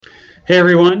Hey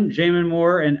everyone, Jamin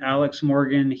Moore and Alex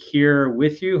Morgan here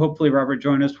with you. Hopefully Robert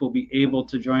Jonas will be able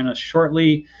to join us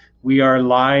shortly. We are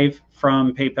live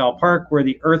from PayPal Park where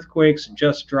the Earthquakes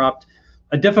just dropped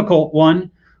a difficult one,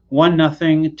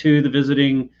 1-0 to the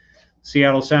visiting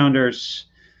Seattle Sounders.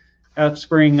 Let's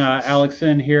bring Alex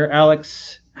in here.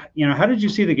 Alex, how did you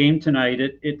see the game tonight?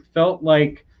 It felt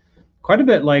like quite a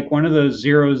bit like one of those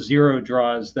 0-0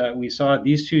 draws that we saw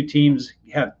these two teams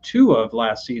have two of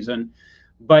last season.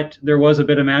 But there was a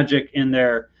bit of magic in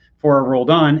there for a rolled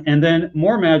on, and then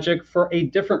more magic for a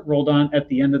different rolled on at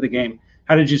the end of the game.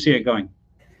 How did you see it going?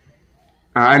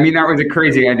 That was a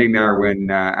crazy ending there when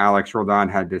Alex Roldan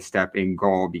had to step in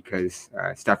goal because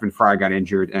Stefan Fry got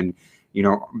injured. And,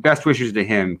 best wishes to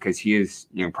him because he is,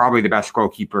 probably the best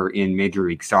goalkeeper in Major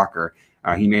League Soccer.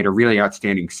 He made a really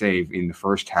outstanding save in the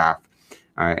first half.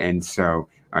 And so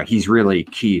he's really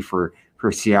key for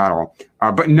Seattle.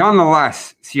 But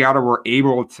nonetheless, Seattle were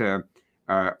able to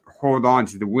hold on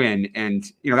to the win. And,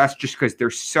 that's just because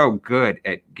they're so good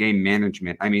at game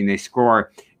management. I mean, they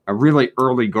score a really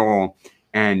early goal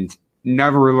and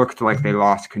never looked like they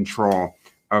lost control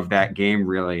of that game,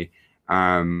 really.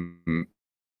 In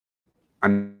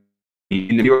the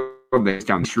field, they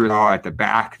down through at the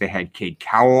back. They had Cade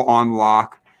Cowell on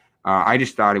lock. I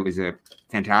just thought it was a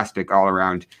fantastic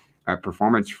all-around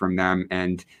performance from them.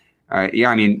 And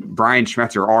Brian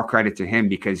Schmetzer, all credit to him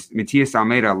because Matias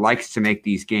Almeyda likes to make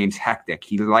these games hectic.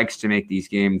 He likes to make these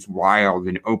games wild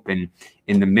and open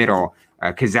in the middle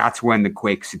because that's when the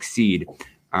Quakes succeed.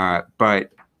 But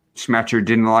Schmetzer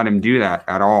didn't let him do that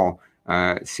at all.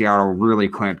 Seattle really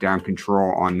clamped down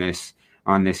control on this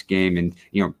game and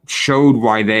showed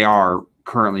why they are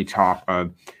currently top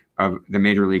of the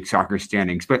Major League Soccer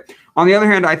standings. But on the other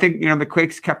hand, I think the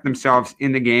Quakes kept themselves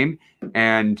in the game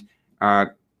and.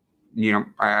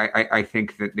 I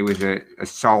think that there was a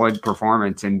solid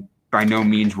performance, and by no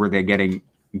means were they getting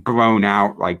blown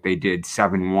out like they did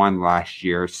 7-1 last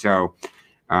year. So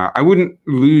I wouldn't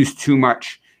lose too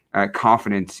much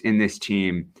confidence in this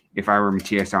team if I were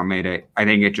Matias Almeyda. I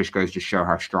think it just goes to show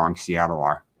how strong Seattle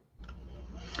are.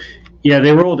 Yeah,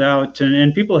 they rolled out,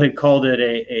 and people had called it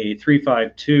a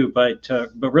 3-5-2,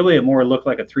 but really it more looked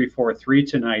like a 3-4-3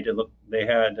 tonight. They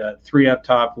had three up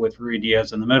top with Rui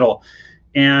Diaz in the middle.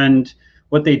 And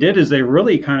what they did is they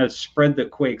really kind of spread the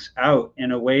Quakes out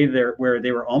in a way where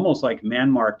they were almost like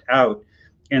man-marked out.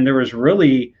 And there was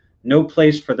really no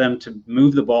place for them to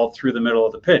move the ball through the middle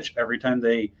of the pitch. Every time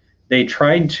they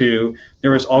tried to,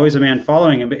 there was always a man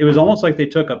following him. But it was almost like they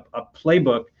took a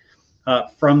playbook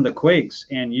from the Quakes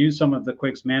and used some of the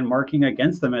Quakes man marking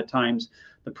against them at times.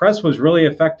 The press was really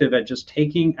effective at just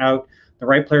taking out the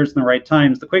right players in the right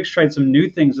times. The Quakes tried some new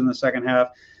things in the second half,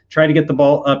 tried to get the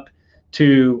ball up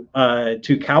to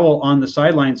Cowell on the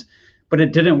sidelines, but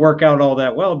it didn't work out all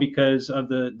that well because of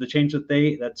the change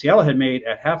that Seattle had made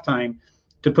at halftime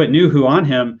to put Nuhu on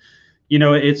him.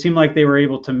 It seemed like they were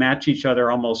able to match each other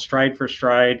almost stride for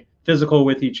stride, physical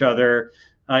with each other.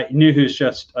 Nuhu's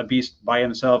just a beast by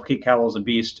himself. Cade Cowell's a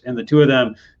beast, and the two of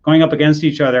them going up against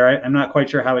each other. I'm not quite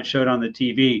sure how it showed on the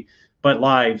TV, but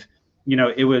live,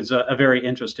 it was a very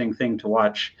interesting thing to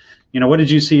watch. What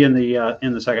did you see in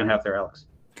the second half there, Alex?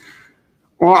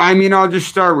 Well, I'll just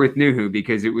start with Nuhu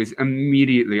because it was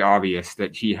immediately obvious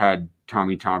that he had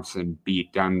Tommy Thompson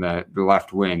beat down the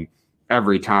left wing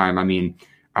every time.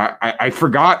 I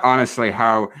forgot, honestly,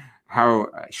 how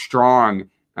strong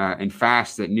and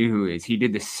fast that Nuhu is. He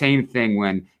did the same thing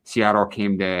when Seattle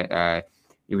came to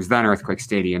it was then Earthquake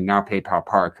Stadium, now PayPal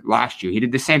Park, last year. He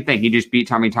did the same thing. He just beat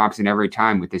Tommy Thompson every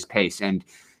time with his pace. And,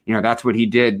 that's what he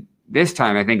did this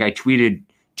time. I think I tweeted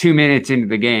 2 minutes into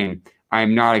the game,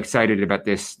 I'm not excited about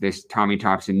this Tommy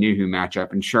Thompson-Nuhu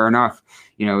matchup. And sure enough,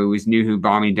 it was Nuhu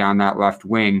bombing down that left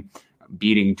wing,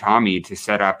 beating Tommy to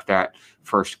set up that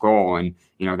first goal. And,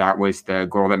 that was the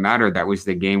goal that mattered. That was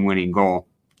the game-winning goal.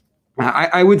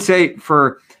 I would say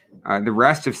for the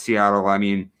rest of Seattle,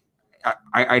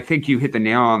 I think you hit the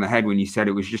nail on the head when you said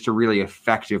it was just a really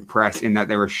effective press in that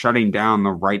they were shutting down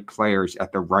the right players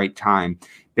at the right time.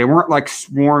 They weren't like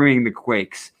swarming the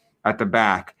Quakes at the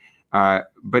back.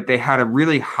 But they had a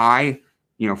really high,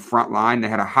 front line. They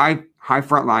had a high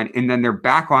front line, and then their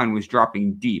back line was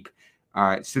dropping deep.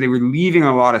 So they were leaving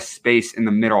a lot of space in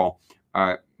the middle,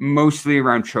 mostly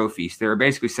around Trophies. They were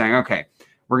basically saying, okay,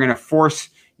 we're going to force,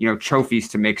 Trophies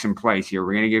to make some plays here.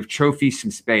 We're going to give Trophies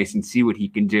some space and see what he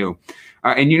can do.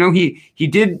 And he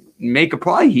did make a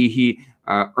play. He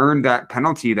earned that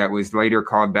penalty that was later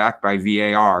called back by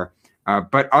VAR.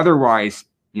 But otherwise,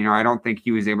 I don't think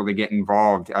he was able to get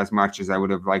involved as much as I would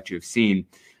have liked to have seen.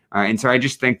 And so I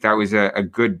just think that was a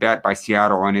good bet by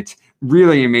Seattle. And it's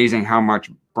really amazing how much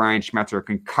Brian Schmetzer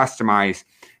can customize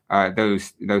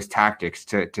those tactics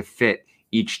to fit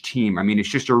each team. I mean, it's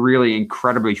just a really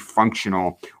incredibly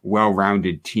functional,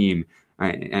 well-rounded team,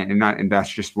 and that's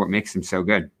just what makes them so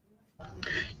good.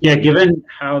 Yeah, given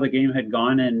how the game had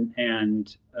gone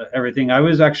and everything, I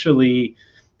was actually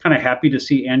kind of happy to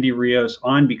see Andy Rios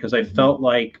on, because I felt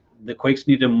like the Quakes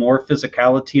needed more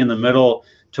physicality in the middle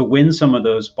to win some of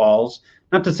those balls.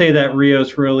 Not to say that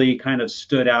Rios really kind of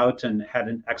stood out and had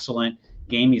an excellent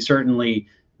game. He certainly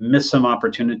missed some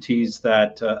opportunities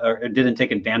that or didn't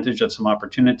take advantage of some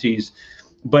opportunities.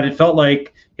 But it felt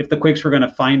like if the Quakes were going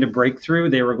to find a breakthrough,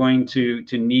 they were going to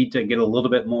need to get a little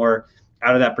bit more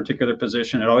out of that particular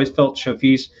position. It always felt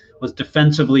Chafis was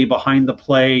defensively behind the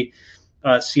play.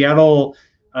 Seattle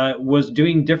was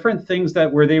doing different things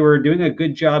where they were doing a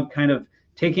good job kind of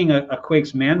taking a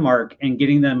Quakes man mark and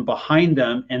getting them behind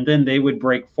them, and then they would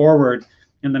break forward.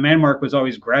 And the man mark was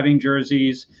always grabbing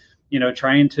jerseys,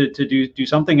 trying to do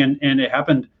something. And it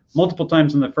happened multiple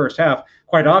times in the first half.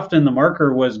 Quite often the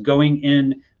marker was going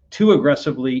in too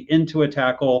aggressively into a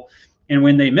tackle. And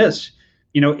when they miss,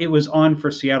 it was on for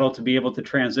Seattle to be able to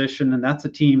transition. And that's a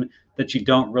team that you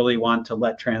don't really want to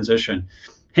let transition.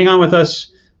 Hang on with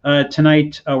us.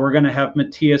 Tonight, we're going to have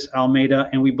Matias, Almeyda,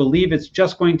 and we believe it's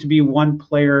just going to be one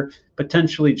player,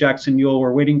 potentially Jackson Yueill.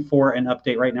 We're waiting for an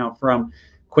update right now from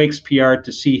Quakes PR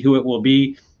to see who it will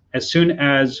be. As soon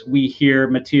as we hear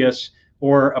Matias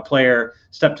or a player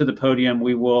step to the podium,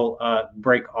 we will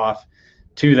break off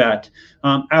to that.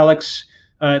 Alex,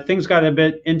 things got a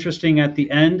bit interesting at the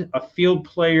end. A field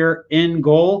player in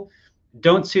goal.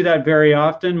 Don't see that very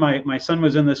often. My son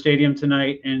was in the stadium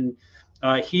tonight, and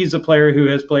he's a player who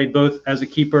has played both as a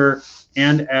keeper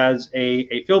and as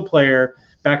a field player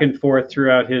back and forth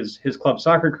throughout his club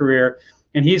soccer career.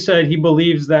 And he said he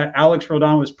believes that Alex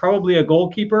Roldan was probably a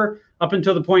goalkeeper up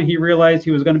until the point he realized he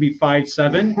was going to be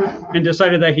 5'7" and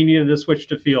decided that he needed to switch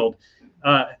to field.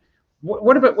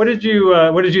 What did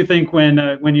you think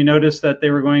when you noticed that they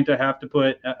were going to have to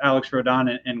put Alex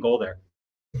Roldan in goal there?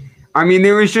 I mean,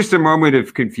 there was just a moment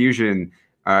of confusion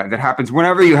that happens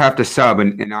whenever you have to sub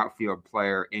an outfield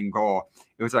player in goal.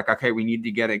 It was like, okay, we need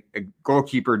to get a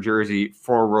goalkeeper jersey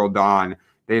for Roldan.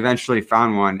 They eventually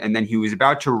found one, and then he was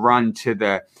about to run to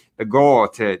the goal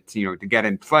to get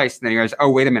in place. And then he goes, oh,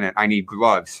 wait a minute, I need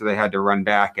gloves. So they had to run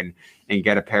back and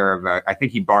get a pair of, I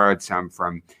think he borrowed some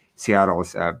from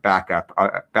Seattle's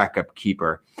backup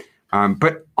keeper.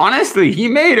 But honestly, he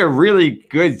made a really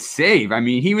good save. I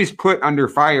mean, he was put under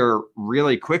fire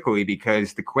really quickly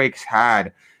because the Quakes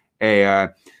had a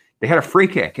free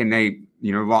kick, and they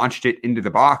launched it into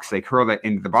the box. They curled it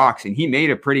into the box, and he made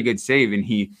a pretty good save. And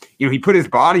he put his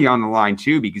body on the line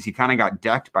too, because he kind of got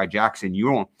decked by Jackson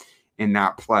Yueill in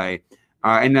that play.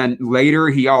 And then later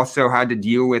he also had to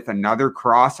deal with another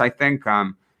cross, I think.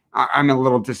 I'm a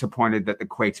little disappointed that the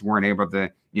Quakes weren't able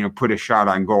to, put a shot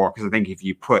on goal, because I think if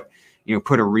you put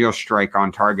a real strike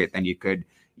on target, then you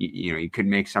could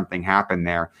make something happen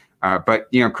there.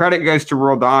 But credit goes to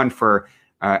Roldan for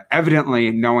evidently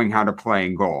knowing how to play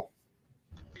in goal.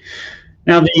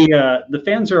 Now the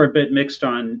fans are a bit mixed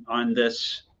on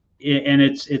this, and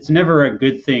it's never a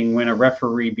good thing when a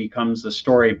referee becomes the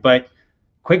story. But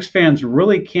Quakes fans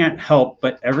really can't help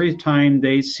but every time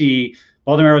they see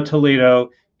Baldomero Toledo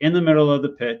in the middle of the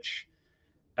pitch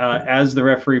as the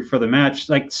referee for the match,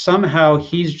 like somehow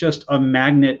he's just a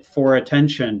magnet for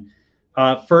attention.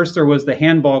 First there was the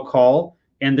handball call,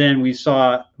 and then we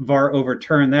saw VAR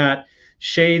overturn that.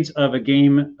 Shades of a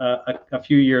game a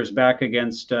few years back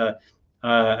against,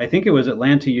 I think it was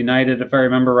Atlanta United, if I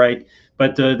remember right.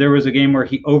 But there was a game where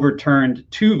he overturned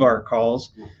 2 VAR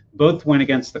calls. Both went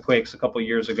against the Quakes a couple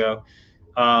years ago.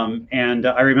 And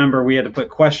I remember we had to put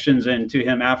questions into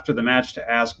him after the match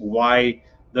to ask why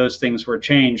those things were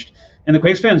changed. And the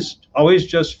Quakes fans always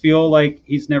just feel like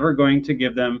he's never going to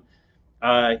give them,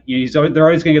 they're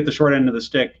always going to get the short end of the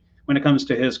stick when it comes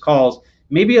to his calls.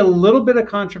 Maybe a little bit of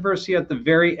controversy at the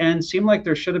very end. Seemed like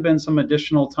there should have been some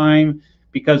additional time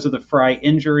because of the Fry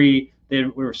injury. There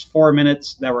was 4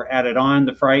 minutes that were added on.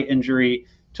 The Fry injury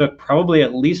took probably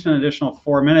at least an additional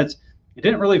 4 minutes. It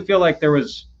didn't really feel like there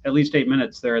was at least 8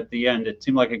 minutes there at the end. It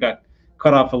seemed like it got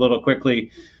cut off a little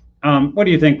quickly. What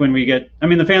do you think when we get,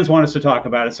 the fans want us to talk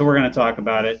about it, so we're going to talk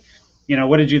about it.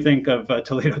 What did you think of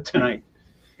Toledo tonight?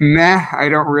 Meh, I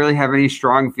don't really have any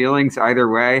strong feelings either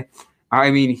way.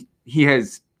 He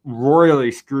has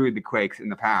royally screwed the Quakes in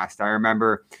the past. I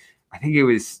remember, I think it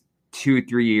was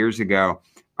 2-3 years ago,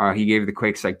 he gave the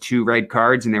Quakes like 2 red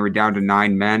cards, and they were down to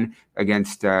 9 men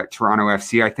against Toronto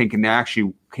FC, I think, and they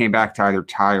actually came back to either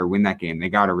tie or win that game. They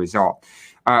got a result.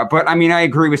 But I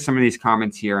agree with some of these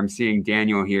comments here. I'm seeing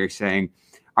Daniel here saying,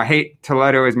 I hate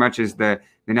Toledo as much as the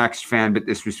next fan, but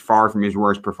this was far from his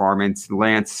worst performance.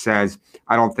 Lance says,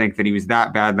 I don't think that he was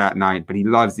that bad that night, but he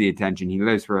loves the attention. He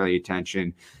lives for the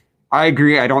attention. I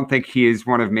agree. I don't think he is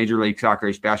one of Major League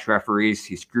Soccer's best referees.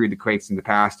 He screwed the Quakes in the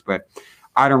past, but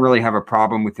I don't really have a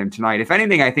problem with him tonight. If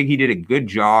anything, I think he did a good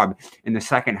job in the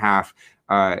second half.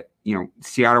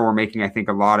 Seattle were making, I think,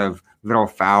 a lot of little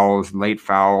fouls, late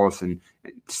fouls, and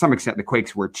to some extent the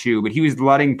Quakes were too, but he was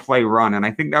letting play run, and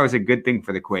I think that was a good thing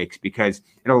for the Quakes because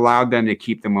it allowed them to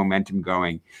keep the momentum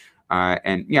going. I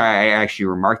actually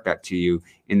remarked that to you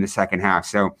in the second half.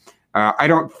 So I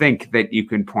don't think that you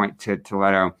can point to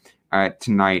Toledo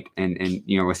tonight and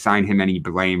assign him any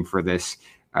blame for this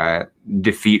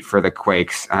defeat for the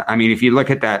Quakes. I mean, if you look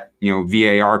at that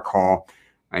VAR call,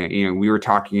 we were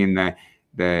talking in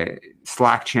the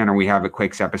Slack channel we have at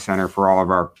Quakes Epicenter for all of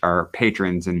our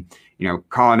patrons, and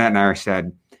Colin and I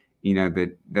said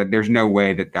that there's no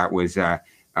way that was a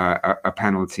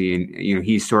penalty, and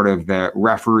he's sort of the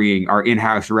our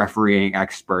in-house refereeing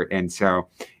expert, and so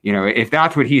if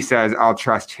that's what he says, I'll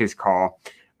trust his call.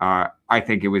 I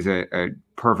think it was a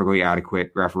perfectly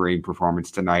adequate refereeing performance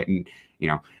tonight, and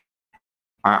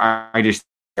I just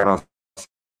and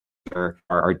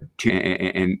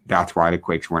that's why the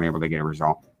Quakes weren't able to get a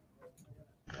result.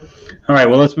 All right,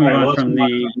 well, let's move on from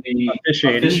the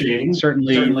officiating.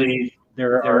 Certainly,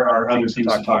 there are other things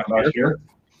to talk about here.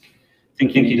 I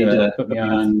think you need to put me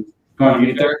on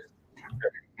mute there.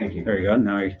 Thank you. There you go.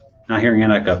 Now you're not hearing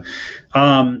an echo.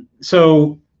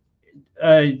 So,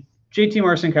 JT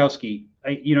Marcinkowski,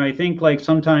 I think like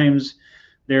sometimes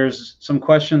there's some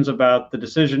questions about the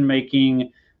decision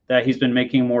making that he's been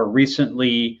making more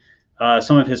recently.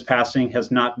 Some of his passing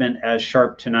has not been as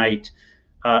sharp tonight.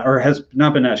 Or has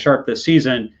not been as sharp this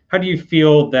season. How do you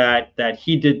feel that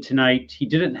he did tonight? He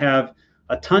didn't have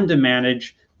a ton to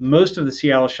manage. Most of the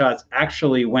Seattle shots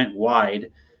actually went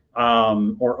wide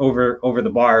or over the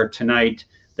bar tonight.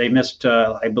 They missed,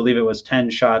 I believe it was 10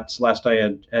 shots last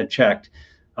I had checked,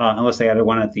 unless they added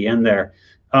one at the end there.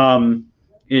 How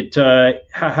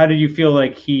did you feel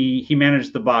like he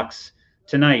managed the box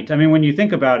tonight? I mean, when you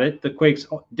think about it, the Quakes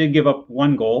did give up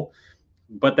one goal,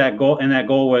 but that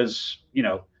goal was,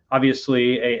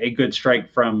 obviously a good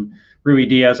strike from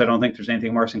Ruidíaz. I don't think there's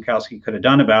anything Marcinkowski could have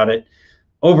done about it.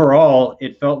 Overall,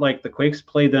 it felt like the Quakes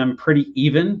played them pretty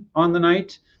even on the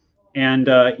night. And,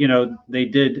 they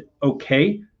did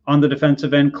okay on the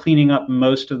defensive end, cleaning up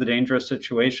most of the dangerous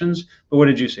situations. But what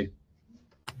did you see?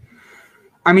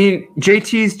 I mean,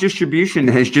 JT's distribution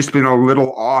has just been a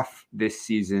little off this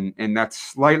season, and that's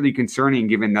slightly concerning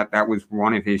given that was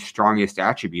one of his strongest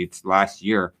attributes last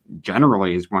year.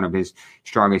 Generally is one of his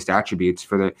strongest attributes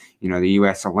for the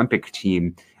U.S. Olympic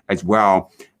team as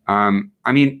well.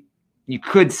 I mean, you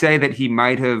could say that he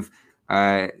might have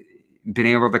been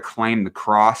able to claim the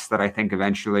cross that I think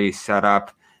eventually set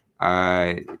up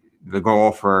the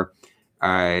goal for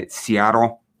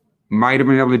Seattle. Might have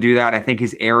been able to do that. I think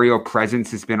his aerial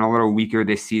presence has been a little weaker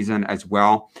this season as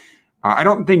well. I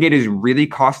don't think it has really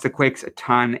cost the Quakes a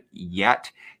ton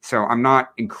yet, so I'm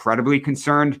not incredibly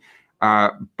concerned.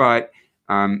 But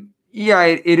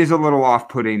it is a little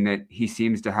off-putting that he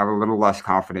seems to have a little less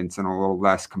confidence and a little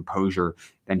less composure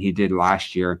than he did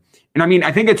last year. And I mean,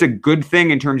 I think it's a good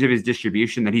thing in terms of his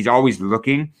distribution that he's always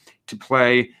looking to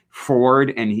play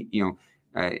forward, and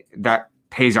that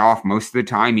pays off most of the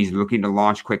time. He's looking to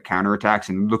launch quick counterattacks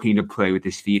and looking to play with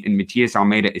his feet. And Matias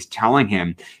Almeyda is telling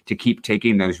him to keep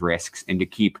taking those risks and to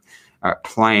keep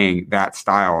playing that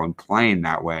style and playing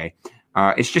that way.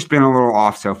 It's just been a little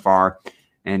off so far,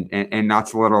 and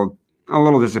that's a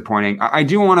little disappointing. I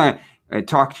do want to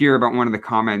talk here about one of the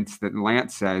comments that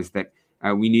Lance says that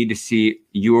we need to see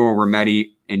Yueill,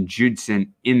 Remedi, and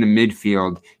Judson in the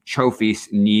midfield.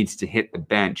 Chofis needs to hit the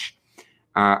bench.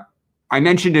 I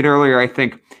mentioned it earlier. I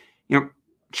think,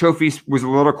 Chofis was a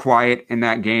little quiet in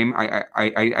that game.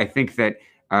 I think that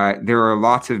there are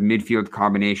lots of midfield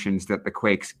combinations that the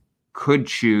Quakes could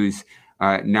choose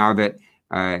now that,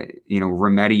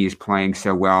 Remedi is playing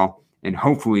so well, and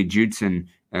hopefully Judson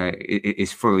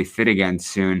is fully fit again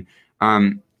soon.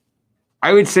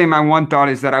 I would say my one thought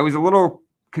is that I was a little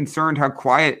concerned how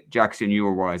quiet Jackson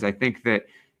Yueill was. I think that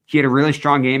he had a really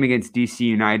strong game against DC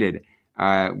United.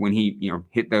 When he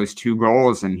hit those 2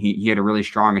 goals, and he had a really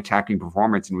strong attacking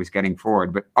performance and was getting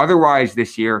forward. But otherwise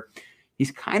this year,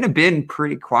 he's kind of been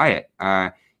pretty quiet.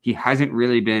 He hasn't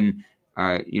really been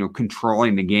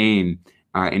controlling the game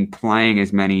and playing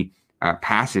as many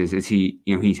passes as he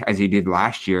did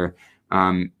last year.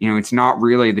 It's not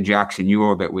really the Jackson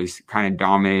Yueill that was kind of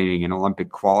dominating in Olympic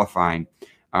qualifying.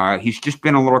 He's just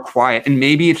been a little quiet, and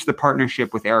maybe it's the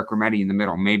partnership with Eric Remedi in the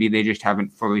middle. Maybe they just haven't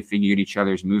fully figured each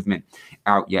other's movement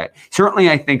out yet. Certainly,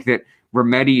 I think that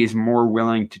Remedi is more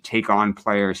willing to take on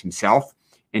players himself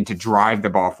and to drive the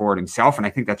ball forward himself, and I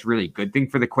think that's really a good thing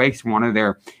for the Quakes. One of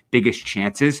their biggest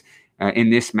chances in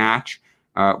this match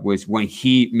was when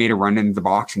he made a run into the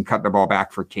box and cut the ball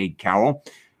back for Cade Cowell.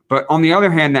 But on the other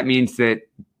hand, that means that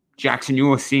Jackson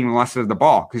Yueill is seeing less of the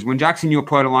ball, because when Jackson Yueill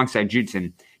played alongside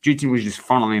Judson was just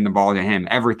funneling the ball to him.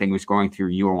 Everything was going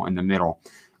through Yueill in the middle,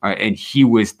 and he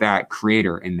was that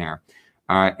creator in there.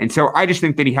 And so I just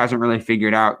think that he hasn't really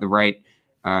figured out the right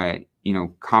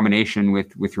combination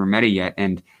with Remedi yet.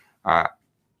 And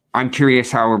I'm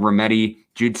curious how a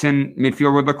Remedi-Judson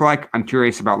midfield would look like. I'm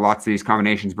curious about lots of these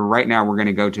combinations. But right now we're going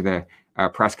to go to the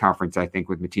press conference, I think,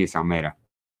 with Matias Almeyda.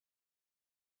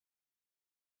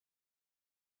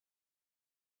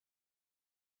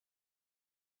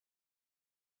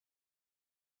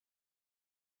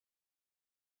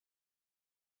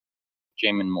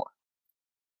 Jamin Moore.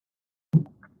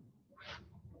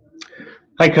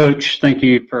 Hi, Coach. Thank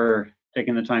you for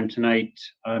taking the time tonight.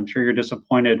 I'm sure you're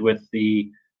disappointed with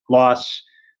the loss,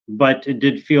 but it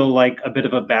did feel like a bit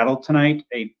of a battle tonight,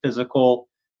 a physical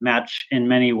match in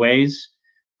many ways.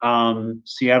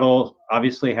 Seattle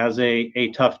obviously has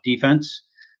a tough defense.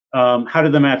 How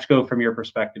did the match go from your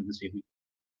perspective this evening?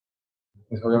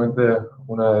 Es obviamente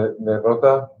una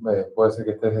derrota, puede ser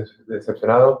que estés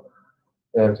decepcionado.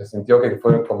 Se sintió que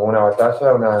fue como una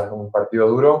batalla, un partido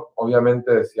duro.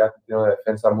 Obviamente, Seattle tiene una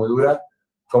defensa muy dura.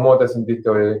 ¿Cómo te sentiste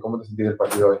hoy? ¿Cómo te sentiste el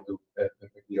partido hoy en tu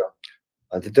perspectiva?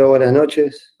 Ante todo, buenas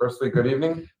noches. Firstly, good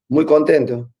evening. Muy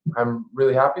contento. I'm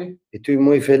really happy. Estoy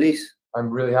muy feliz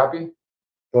I'm really happy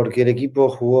porque el equipo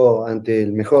jugó ante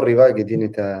el mejor rival que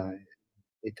tiene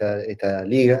esta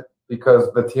liga because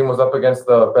the team was up against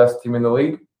the best team in the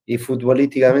league. y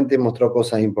futbolísticamente mostró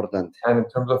cosas importantes. And in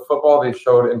terms of football, they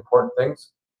showed important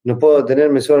things. No puedo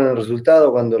detenerme solo en el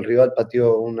resultado cuando el rival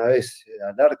pateó una vez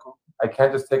al arco. I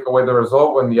can't just take away the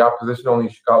result when the opposition only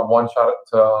got one shot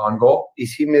on goal. Y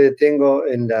sí me detengo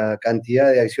en la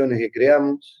cantidad de acciones que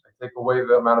creamos I take away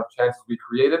the amount of chances we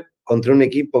created contra un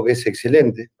equipo que es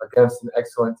excelente, against an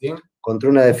excellent team, contra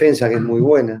una defensa que es muy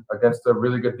buena, against a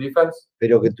really good defense.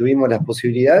 pero que tuvimos las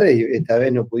posibilidades y esta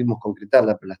vez no pudimos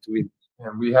concretarlas, pero las tuvimos.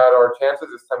 And we had our chances.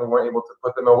 This time we weren't able to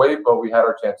put them away, but we had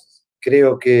our chances.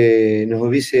 Creo que nos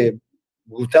hubiese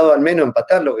gustado al menos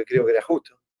empatar, lo que creo que era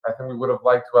justo. I think we would have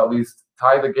liked to at least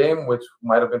tie the game, which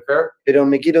might have been fair. Pero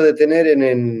me quiero detener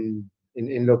en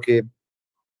lo que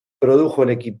produjo el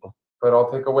equipo. But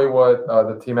I'll take away what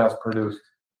the team has produced.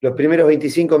 Los primeros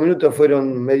 25 minutos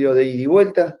fueron medio de ida y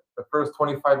vuelta. The first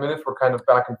 25 minutes were kind of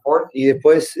back and forth. Y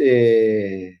después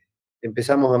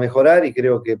empezamos a mejorar y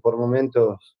creo que por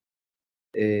momentos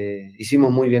hicimos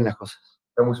muy bien las cosas.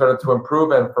 Then we started to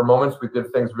improve, and for moments we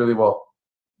did things really well.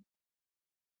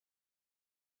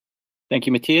 Thank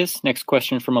you, Matias. Next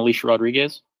question from Alicia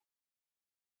Rodriguez.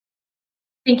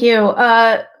 Thank you.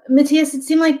 Matias, it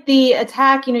seemed like the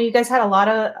attack, you guys had a lot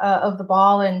of the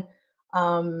ball and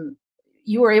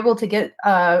you were able to get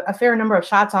a fair number of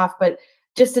shots off, but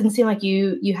just didn't seem like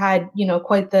you had,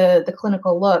 quite the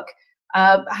clinical look.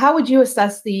 How would you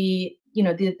assess the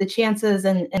chances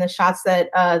and the shots that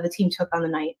the team took on the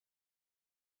night?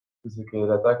 Dice que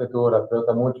el ataque tuvo la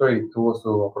pelota mucho y tuvo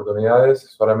sus oportunidades,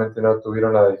 solamente no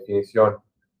tuvieron la definición.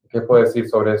 ¿Qué puede decir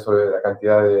sobre eso, de la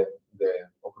cantidad de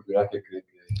oportunidades que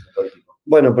tuvo el equipo?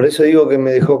 Bueno, por eso digo que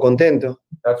me dejó contento.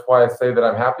 That's why I say that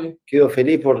I'm happy. Quedo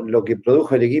feliz por lo que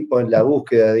produjo el equipo en la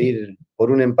búsqueda de ir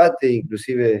por un empate,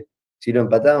 inclusive si lo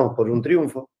empatamos por un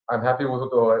triunfo. I'm happy with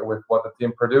what the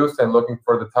team produced and looking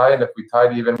for the tie, and if we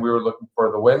tied even, we were looking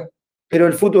for the win. Pero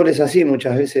el fútbol es así,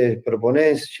 muchas veces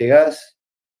propones, llegás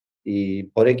y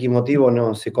por X motivo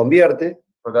no se convierte.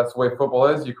 But that's the way football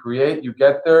is. You create, you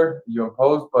get there, you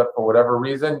impose, but for whatever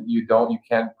reason, you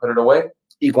can't put it away.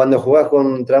 Y cuando jugás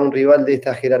contra un rival de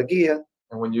esta jerarquía,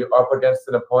 And when you're up against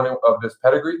an opponent of this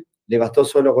pedigree, le bastó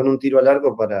solo con un tiro al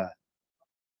arco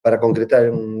para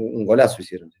concretar un golazo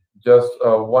hicieron. just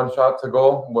one shot to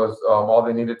goal was all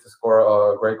they needed to score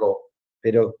a great goal.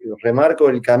 Pero remarco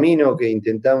el camino que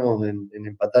intentamos en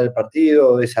empatar el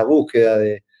partido, esa búsqueda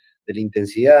de la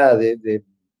intensidad, de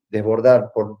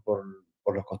desbordar por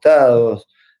los costados,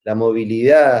 la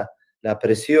movilidad, la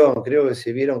presión. Creo que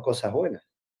se vieron cosas buenas.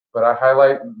 But I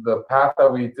highlight the path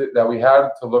that we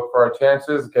had to look for our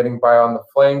chances, getting by on the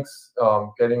flanks,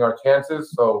 getting our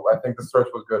chances. So I think the search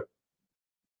was good.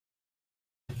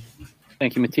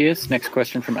 Thank you, Matias. Next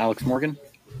question from Alex Morgan.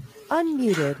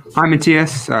 Unmuted. Hi,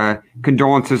 Matias.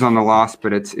 Condolences on the loss,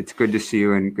 but it's good to see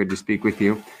you and good to speak with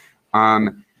you.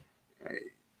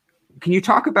 Can you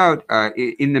talk about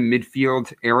in the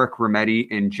midfield, Eric Remedi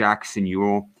and Jackson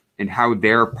Yueill, and how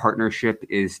their partnership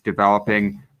is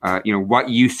developing? What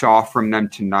you saw from them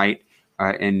tonight,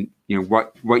 and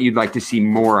what you'd like to see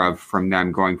more of from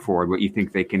them going forward. What you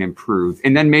think they can improve,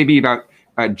 and then maybe about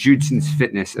Judson's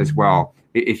fitness as well.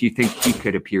 If you think he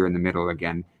could appear in the middle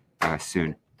again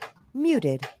soon.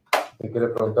 Muted. Te quiere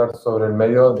preguntar sobre el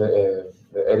medio de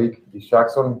Eric y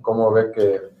Jackson, cómo ve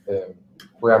que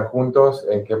juegan juntos,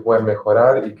 en qué pueden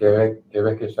mejorar y qué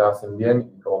ves que ya hacen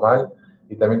bien o mal.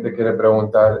 Y también te quiere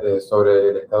preguntar sobre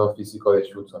el estado físico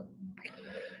de Judson.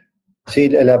 Sí,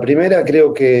 la primera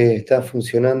creo que está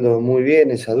funcionando muy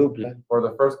bien esa dupla. For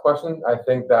the first question, I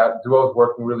think that duo is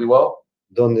working really well.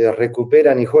 Donde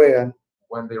recuperan y juegan.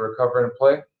 When they recover and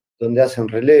play. Donde hacen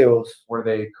relevos. Where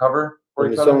they cover for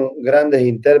donde each other. Son grandes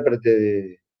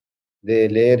intérpretes de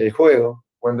leer el juego.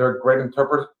 When they're great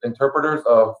interpreters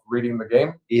of reading the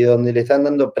game. Y donde le están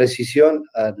dando precisión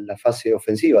a la fase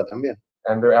ofensiva también.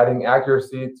 And they're adding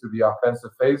accuracy to the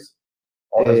offensive phase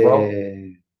as well.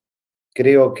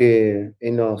 Creo que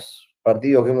en los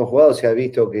partidos que hemos jugado se ha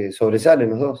visto que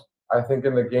sobresalen los dos. I think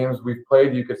in the games we've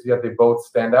played, you can see that they both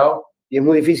stand out. Y es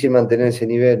muy difícil mantener ese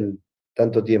nivel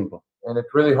tanto tiempo. And it's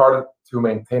really hard to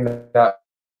maintain that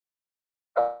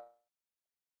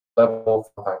level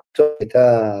of time.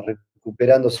 Está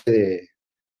recuperándose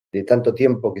de tanto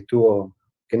tiempo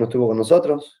que no estuvo con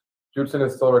nosotros. Judson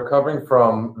is still recovering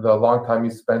from the long time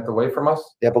he spent away from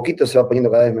us. De a poquito se va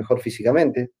poniendo cada vez mejor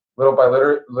físicamente. Little by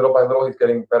little, he's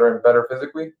getting better and better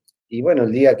physically. Y bueno,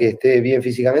 el día que esté bien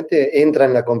físicamente, entra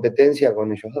en la competencia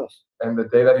con ellos dos. And the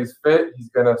day that he's fit, he's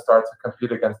going to start to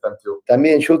compete against them too.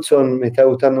 También Judson me está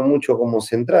gustando mucho como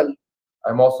central.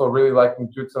 I'm also really liking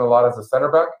Judson a lot as a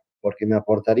center back. Porque me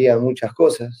aportaría muchas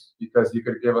cosas. Because he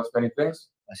could give us many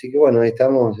things. Así que bueno,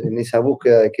 estamos en esa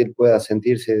búsqueda de que él pueda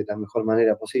sentirse de la mejor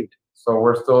manera posible. So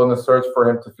we're still in the search for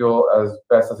him to feel as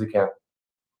best as he can.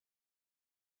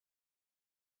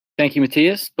 Thank you,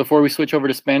 Matias. Before we switch over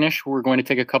to Spanish, we're going to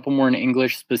take a couple more in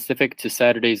English specific to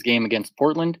Saturday's game against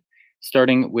Portland,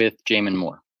 starting with Jamin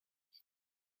Moore.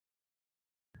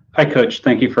 Hi, Coach.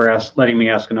 Thank you for letting me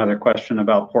ask another question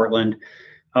about Portland.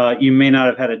 You may not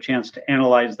have had a chance to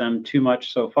analyze them too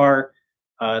much so far.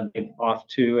 They're off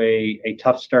to a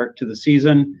tough start to the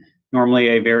season, normally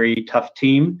a very tough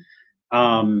team.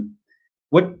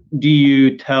 What do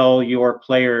you tell your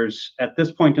players at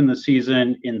this point in the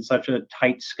season in such a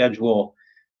tight schedule?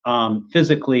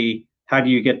 Physically, how do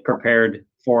you get prepared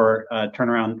for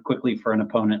turnaround quickly for an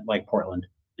opponent like Portland?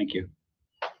 Thank you.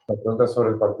 La pregunta sobre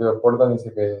el partido de Portland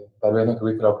dice que tal vez no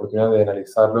tuviste la oportunidad de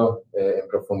analizarlo en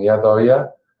profundidad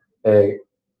todavía.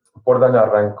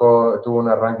 Portland tuvo un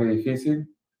arranque difícil,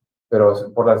 pero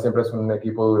Portland siempre es un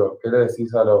equipo duro. ¿Qué le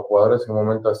decís a los jugadores en un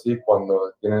momento así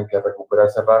cuando tienen que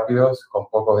recuperarse rápidos, con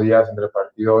pocos días entre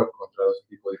partidos contra dos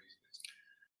equipos difíciles?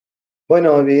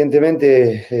 Bueno,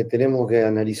 evidentemente tenemos que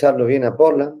analizarlo bien a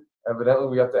Portland. Evidently,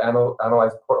 we have to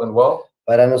analyze Portland well.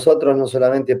 Para nosotros, no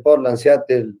solamente Portland,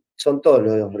 Seattle, son todos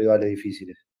los rivales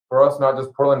difíciles. For us, not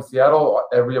just Portland, Seattle,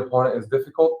 every opponent is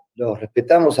difficult. Los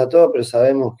respetamos a todos, pero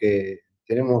sabemos que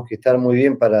tenemos que estar muy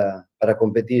bien para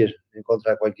competir en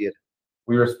contra de cualquiera.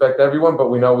 We respect everyone, but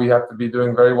we know we have to be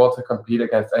doing very well to compete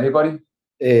against anybody.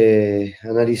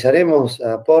 Analizaremos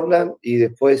a Portland y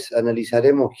después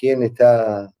analizaremos quién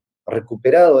está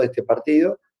recuperado de este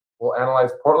partido. We'll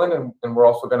analyze Portland, and we're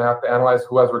also going to have to analyze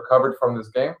who has recovered from this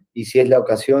game. Y si es la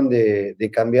ocasión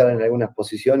de cambiar en algunas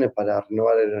posiciones para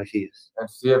renovar energías. And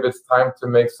see if it's time to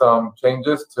make some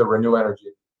changes to renew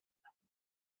energy.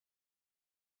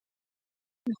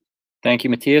 Thank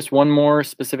you, Matias. One more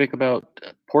specific about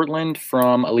Portland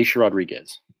from Alicia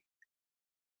Rodriguez.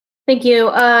 Thank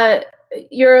you.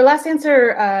 Your last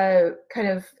answer kind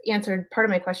of answered part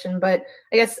of my question, but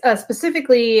I guess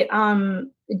specifically,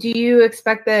 do you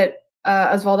expect that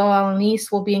Osvaldo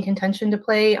Alanis will be in contention to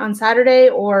play on Saturday,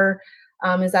 or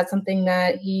is that something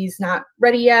that he's not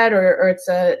ready yet, or it's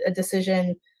a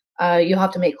decision you'll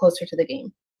have to make closer to the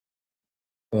game?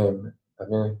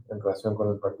 También en relación con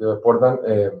el partido de Portland,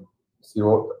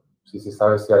 si se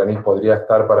sabe si Alanis podría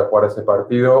estar para jugar ese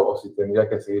partido o si tendría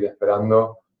que seguir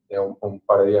esperando un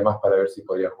par de días más para ver si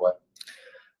podría jugar.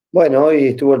 Bueno, hoy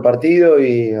estuvo el partido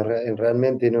y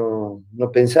realmente no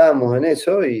pensábamos en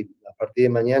eso, y a partir de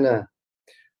mañana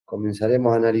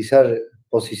comenzaremos a analizar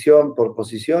posición por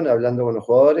posición, hablando con los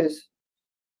jugadores,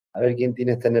 a ver quién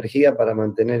tiene esta energía para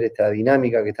mantener esta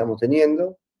dinámica que estamos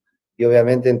teniendo, y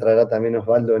obviamente entrará también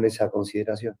Osvaldo en esa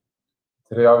consideración.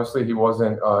 Today, obviously, he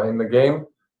wasn't in the game,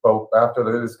 but after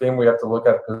this game, we have to look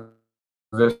at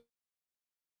position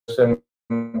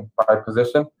by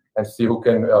position and see who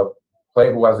can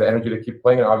play, who has the energy to keep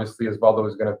playing, and obviously Osvaldo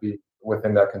is going to be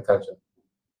within that contention.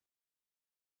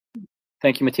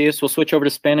 Thank you, Matias. We'll switch over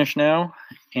to Spanish now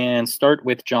and start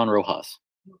with John Rojas.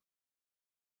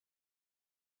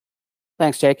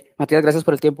 Thanks, Jake. Matías, gracias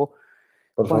por el tiempo.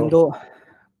 Por favor.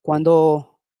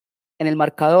 Cuando en el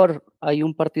marcador hay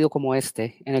un partido como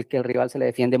este, en el que el rival se le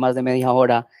defiende más de media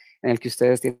hora, en el que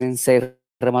ustedes tienen 6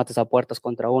 remates a puertas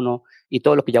contra 1 y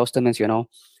todo lo que ya usted mencionó,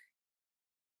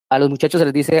 a los muchachos se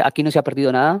les dice, aquí no se ha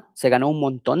perdido nada, se ganó un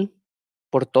montón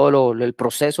por todo el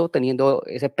proceso, teniendo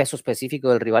ese peso específico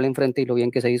del rival enfrente y lo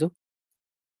bien que se hizo.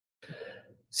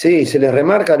 Sí, se les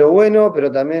remarca lo bueno,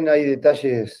 pero también hay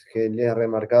detalles que les he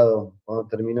remarcado cuando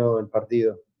terminó el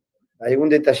partido. Hay un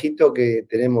detallito que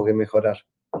tenemos que mejorar.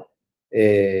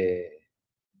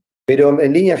 Pero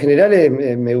en líneas generales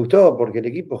me gustó porque el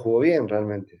equipo jugó bien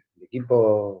realmente. El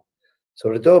equipo,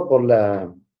 sobre todo por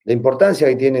la importancia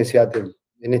que tiene Seattle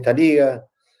en esta liga,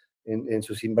 en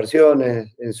sus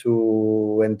inversiones, en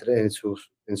su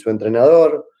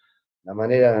entrenador, la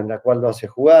manera en la cual lo hace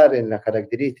jugar, en las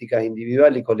características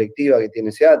individuales y colectivas que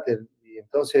tiene Seattle. Y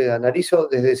entonces analizo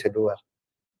desde ese lugar.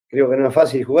 Creo que no es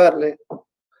fácil jugarle.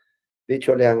 De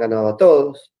hecho, le han ganado a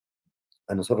todos,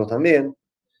 a nosotros también.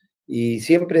 Y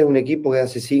siempre es un equipo que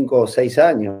hace 5 o 6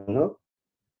 años, ¿no?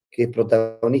 Que es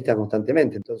protagonista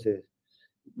constantemente. Entonces,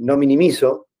 no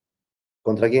minimizo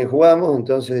contra quién jugamos.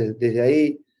 Entonces, desde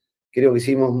ahí creo que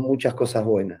hicimos muchas cosas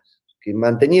buenas. Que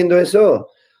manteniendo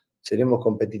eso, seremos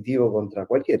competitivos contra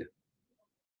cualquiera.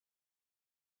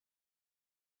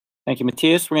 Thank you,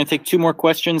 Matias. We're going to take 2 more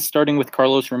questions, starting with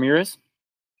Carlos Ramirez.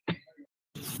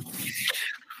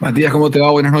 Matías, ¿cómo te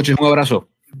va? Buenas noches, un abrazo.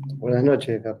 Buenas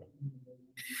noches, Carlos.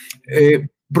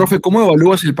 Profe, ¿cómo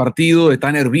evalúas el partido de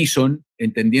Tanner Bison,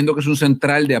 entendiendo que es un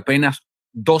central de apenas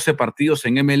 12 partidos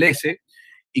en MLS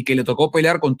y que le tocó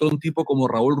pelear con todo un tipo como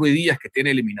Raúl Ruiz Díaz, que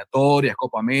tiene eliminatorias,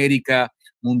 Copa América,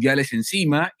 mundiales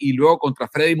encima, y luego contra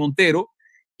Freddy Montero,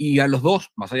 y a los dos,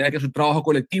 más allá de que es un trabajo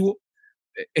colectivo,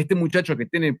 este muchacho que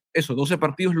tiene esos 12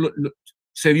 partidos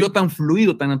se vio tan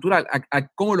fluido, tan natural?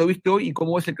 ¿Cómo lo viste hoy y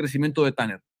cómo es el crecimiento de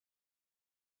Tanner?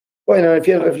 Bueno, el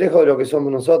fiel reflejo de lo que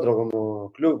somos nosotros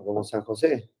como club, como San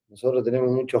José. Nosotros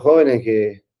tenemos muchos jóvenes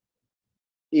que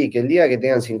el día que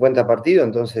tengan 50 partidos,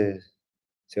 entonces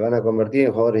se van a convertir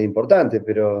en jugadores importantes,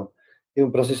 pero es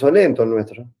un proceso lento el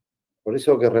nuestro. Por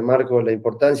eso que remarco la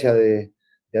importancia de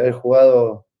haber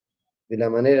jugado de la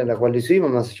manera en la cual lo hicimos,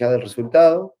 más allá del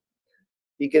resultado,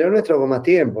 y que lo nuestro con más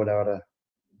tiempo, la verdad.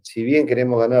 Si bien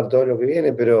queremos ganar todo lo que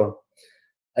viene, pero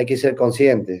hay que ser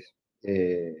conscientes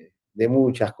de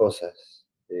muchas cosas.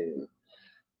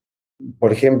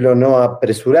 Por ejemplo, no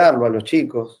apresurarlo a los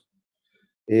chicos,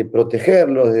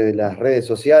 protegerlos desde las redes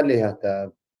sociales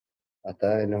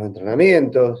hasta en los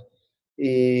entrenamientos,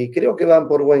 y creo que van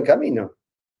por buen camino.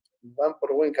 Van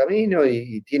por buen camino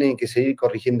y tienen que seguir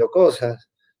corrigiendo cosas,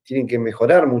 tienen que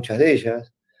mejorar muchas de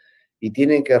ellas, y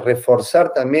tienen que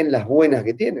reforzar también las buenas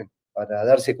que tienen, para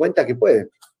darse cuenta que pueden.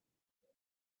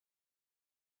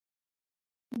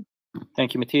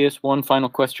 Thank you, Matias. One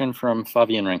final question from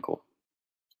Fabian Renkel.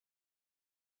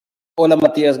 Hola,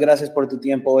 Matías. Gracias por tu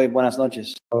tiempo hoy. Buenas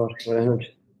noches. Por favor, buenas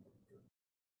noches.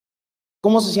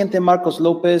 ¿Cómo se siente Marcos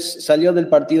López? Salió del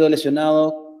partido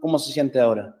lesionado. ¿Cómo se siente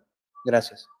ahora?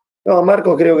 Gracias. No,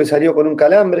 Marcos creo que salió con un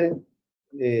calambre.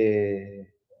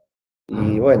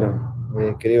 Y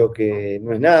bueno, creo que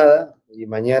no es nada. Y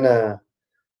mañana,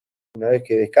 una vez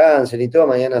que descansen y todo,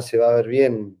 mañana se va a ver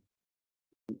bien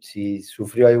si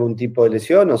sufrió algún tipo de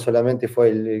lesión o solamente fue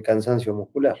el cansancio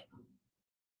muscular.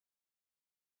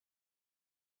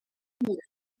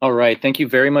 All right. Thank you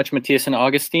very much, Matias and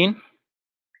Augustine.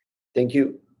 Thank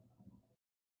you.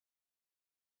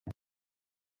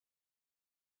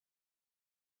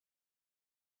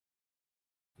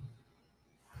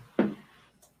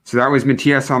 So that was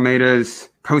Matias Almeyda's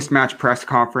post-match press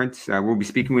conference. We'll be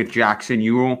speaking with Jackson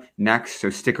Yueill next, so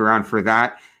stick around for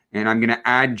that. And I'm going to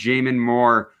add Jamin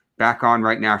Moore back on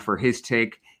right now for his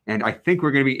take. And I think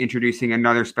we're going to be introducing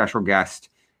another special guest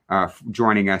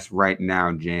joining us right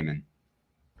now, Jamin.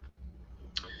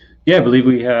 Yeah, I believe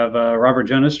we have Robert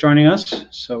Jonas joining us.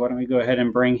 So why don't we go ahead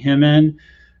and bring him in.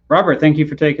 Robert, thank you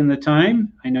for taking the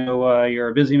time. I know you're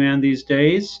a busy man these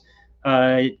days.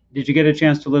 Did you get a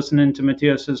chance to listen into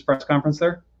Matias's press conference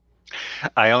there?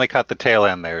 I only caught the tail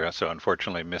end there, so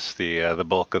unfortunately missed the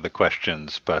bulk of the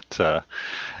questions. But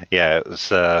yeah, it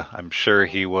was. I'm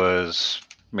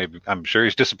sure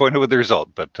he's disappointed with the result,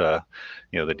 but the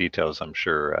details, I'm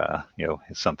sure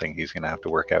is something he's going to have to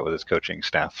work out with his coaching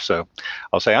staff. So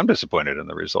I'll say I'm disappointed in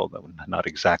the result. Not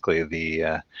exactly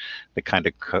the kind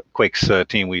of Quakes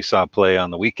team we saw play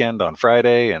on the weekend on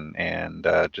Friday, and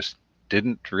just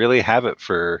didn't really have it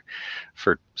for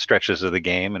stretches of the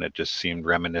game, and it just seemed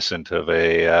reminiscent of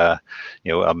a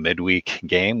a midweek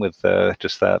game with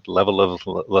just that level of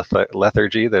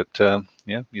lethargy that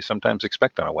you sometimes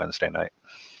expect on a Wednesday night.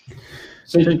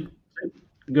 So,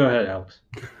 go ahead, Alex.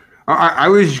 I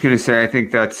was just going to say, I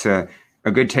think that's a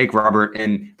good take, Robert.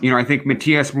 And, I think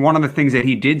Matias, one of the things that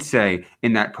he did say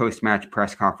in that post-match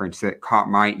press conference that caught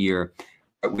my ear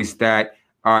was that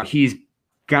he's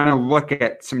going to look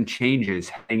at some changes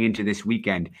heading into this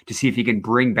weekend to see if he can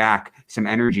bring back some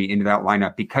energy into that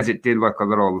lineup, because it did look a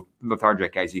little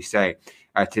lethargic, as you say,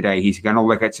 today. He's going to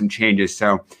look at some changes.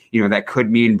 So, that could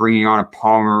mean bringing on a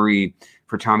Paul Murray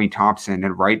for Tommy Thompson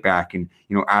at right back and,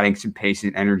 adding some pace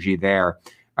and energy there.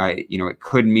 It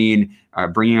could mean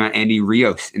bringing on Andy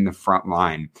Rios in the front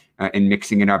line and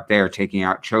mixing it up there, taking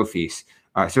out Chofis.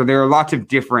 So there are lots of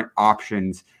different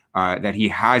options that he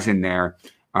has in there.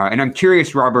 And I'm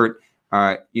curious, Robert,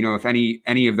 if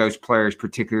any of those players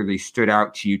particularly stood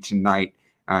out to you tonight,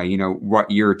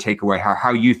 what your takeaway,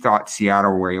 how you thought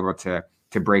Seattle were able to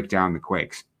break down the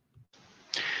Quakes.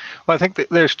 Well, I think that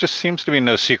there just seems to be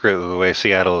no secret of the way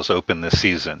Seattle is open this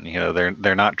season.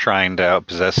 They're not trying to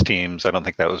outpossess teams. I don't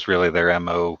think that was really their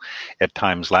MO at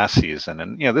times last season.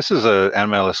 And this is a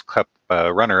MLS Cup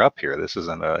runner-up here. This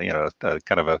isn't a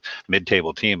kind of a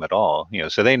mid-table team at all.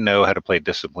 So they know how to play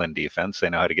disciplined defense.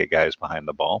 They know how to get guys behind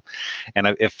the ball, and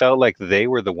it felt like they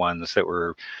were the ones that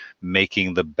were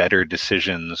making the better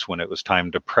decisions when it was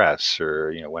time to press,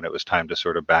 or when it was time to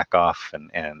sort of back off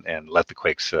and let the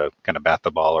Quakes kind of bat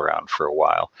the ball around for a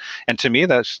while. And to me,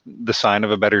 that's the sign of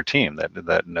a better team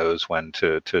that knows when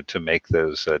to make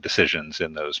those decisions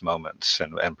in those moments.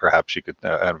 And perhaps you could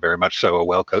very much so a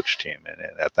well-coached team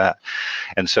at that.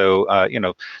 And so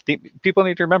people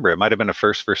need to remember, it might have been a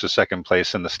first versus second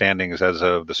place in the standings as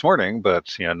of this morning,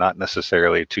 but not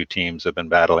necessarily two teams have been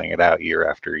battling it out year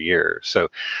after year. So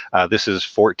this is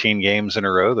 14 games in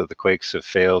a row that the Quakes have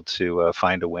failed to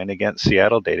find a win against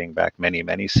Seattle, dating back many,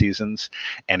 many seasons.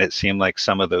 And it seemed like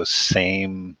some of those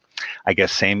same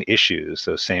issues,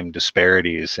 those same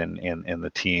disparities in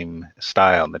the team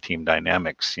style and the team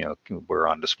dynamics, were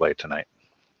on display tonight.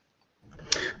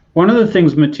 One of the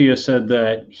things Matias said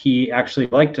that he actually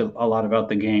liked a lot about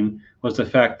the game was the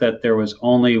fact that there was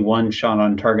only one shot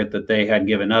on target that they had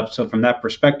given up. So from that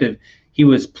perspective, he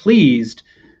was pleased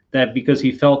that because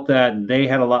he felt that they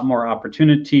had a lot more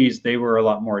opportunities, they were a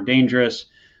lot more dangerous,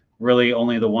 really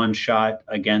only the one shot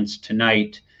against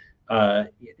tonight,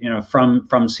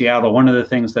 from Seattle. One of the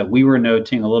things that we were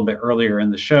noting a little bit earlier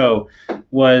in the show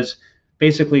was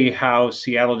basically how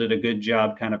Seattle did a good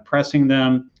job kind of pressing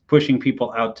them, pushing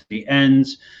people out to the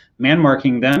ends,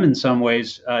 man-marking them in some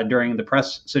ways during the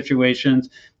press situations,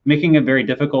 making it very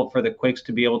difficult for the Quakes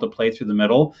to be able to play through the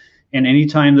middle. And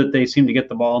anytime that they seemed to get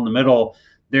the ball in the middle,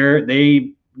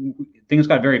 things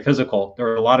got very physical. There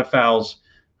were a lot of fouls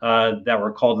that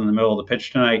were called in the middle of the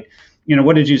pitch tonight.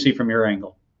 What did you see from your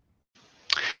angle?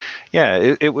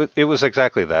 Yeah, it was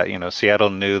exactly that. Seattle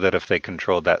knew that if they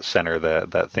controlled that center,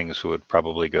 that things would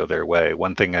probably go their way.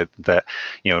 One thing that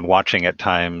in watching at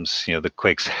times, the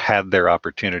Quakes had their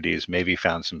opportunities, maybe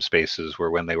found some spaces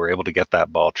where when they were able to get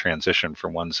that ball transition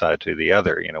from one side to the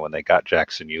other, when they got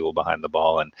Jackson Yueill behind the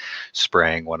ball and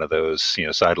spraying one of those,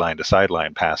 sideline to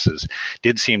sideline passes,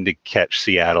 did seem to catch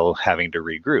Seattle having to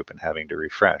regroup and having to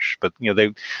refresh. But,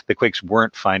 the Quakes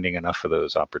weren't finding enough of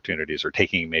those opportunities or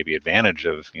taking maybe advantage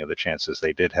of, the chances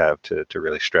they did have to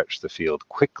really stretch the field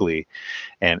quickly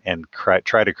and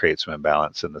try to create some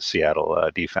imbalance in the Seattle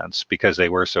defense, because they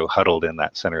were so huddled in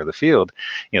that center of the field.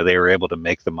 They were able to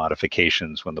make the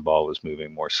modifications when the ball was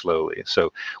moving more slowly.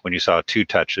 So when you saw 2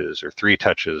 touches or 3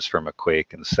 touches from a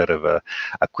Quake instead of a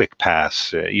quick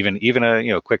pass, even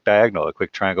a quick diagonal, a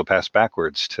quick triangle pass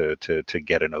backwards to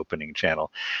get an opening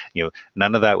channel,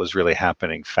 none of that was really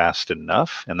happening fast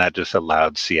enough, and that just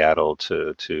allowed Seattle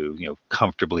to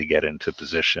comfortably get into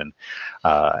position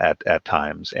at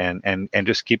times and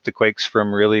just keep the Quakes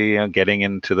from really getting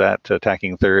into that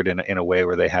attacking third in a way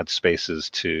where they had spaces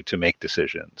to make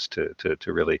decisions, to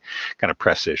really kind of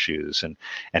press issues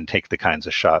and take the kinds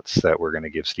of shots that were going to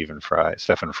give Stephen Fry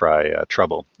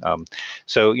trouble.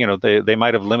 So they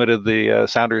might have limited the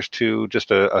Sounders to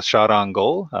just a shot on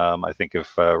goal. I think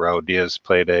if Raul Diaz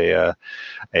played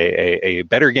a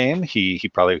better game, he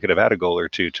probably could have had a goal or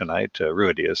two tonight.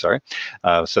 Rui Diaz, sorry.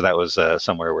 So that was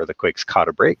somewhere where the Quakes caught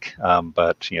a break.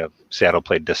 But Seattle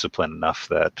played disciplined enough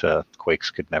that Quakes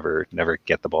could never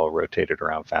get the ball rotated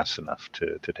around fast enough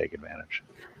to take advantage.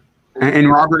 And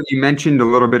Robert, you mentioned a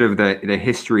little bit of the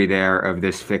history there of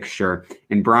this fixture,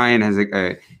 and Brian has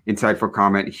a insightful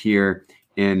comment here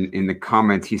in the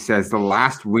comments. He says the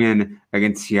last win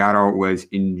against Seattle was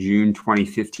in June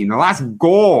 2015. The last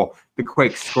goal the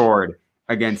Quakes scored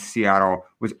against Seattle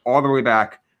was all the way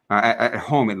back at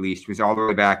home, at least, was all the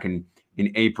way back in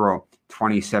April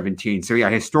 2017. So yeah,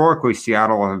 historically,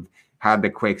 Seattle have had the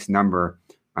Quakes number.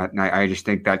 And I just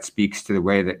think that speaks to the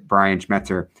way that Brian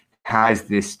Schmetzer has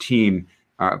this team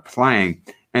playing.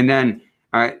 And then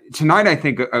tonight, I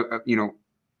think,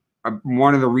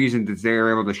 one of the reasons that they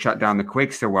were able to shut down the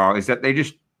Quakes so well is that they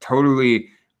just totally,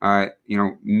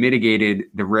 mitigated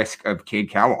the risk of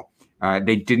Cade Cowell.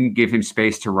 They didn't give him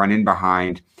space to run in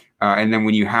behind. And then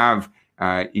when you have,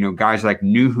 guys like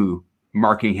Nuhu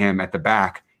marking him at the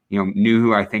back,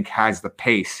 Nuhu, I think, has the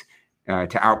pace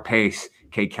to outpace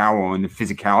Cade Cowell and the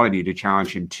physicality to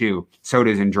challenge him too. So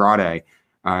does Andrade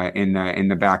in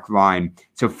the back line.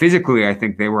 So physically, I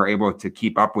think they were able to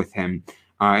keep up with him.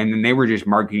 And then they were just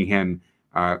marking him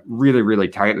really, really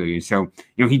tightly. So,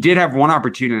 he did have one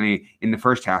opportunity in the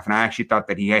first half, and I actually thought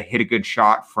that he had hit a good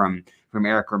shot from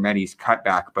Eric Rometti's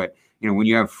cutback. But, when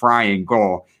you have Fry in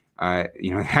goal,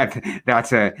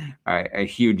 that's a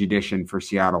huge addition for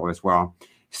Seattle as well.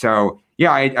 So,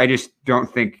 yeah, I just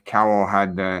don't think Cowell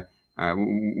had the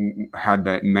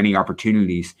many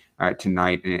opportunities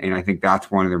tonight, and I think that's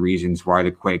one of the reasons why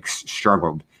the Quakes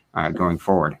struggled going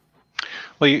forward.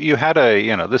 Well, you had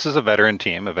this is a veteran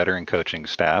team, a veteran coaching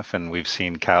staff, and we've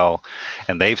seen Cal,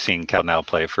 and they've seen Cal now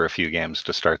play for a few games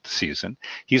to start the season.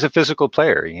 He's a physical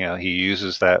player. He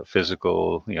uses that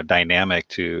physical, dynamic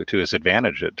to his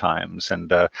advantage at times.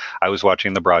 And I was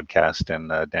watching the broadcast,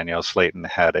 and Danielle Slayton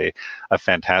had a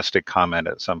fantastic comment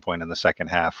at some point in the second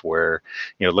half where,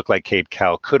 it looked like Cade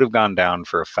Cowell could have gone down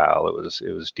for a foul.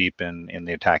 It was deep in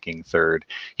the attacking third.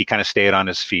 He kind of stayed on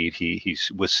his feet. He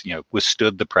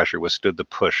withstood the pressure, withstood the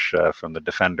push from the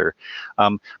defender.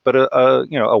 But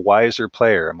a wiser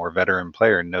player, a more veteran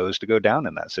player, knows to go down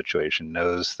in that situation,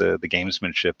 knows the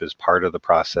gamesmanship is part of the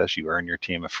process. You earn your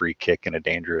team a free kick in a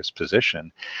dangerous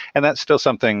position. And that's still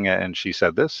something, and she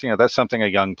said this, that's something a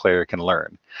young player can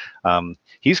learn.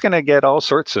 He's going to get all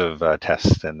sorts of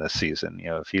tests in this season.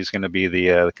 If he's going to be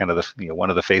the one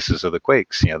of the faces of the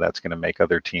Quakes, that's going to make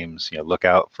other teams look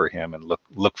out for him and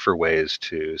look for ways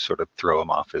to sort of throw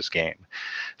him off his game.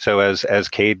 So as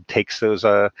Cade takes those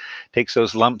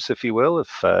lumps, if you will,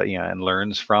 and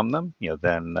learns from them,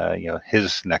 then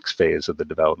his next phase of the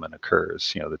development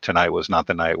occurs. Tonight was not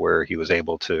the night where he was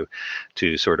able to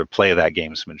sort of play that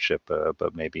gamesmanship,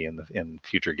 but maybe in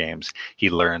future games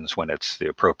he learns when it's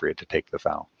appropriate to take the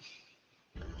foul.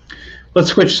 Let's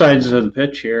switch sides of the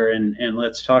pitch here, and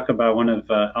let's talk about one of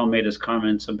Almeyda's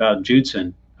comments about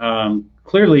Judson.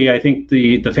 Clearly, I think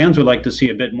the fans would like to see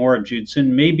a bit more of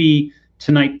Judson. Maybe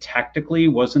tonight tactically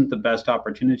wasn't the best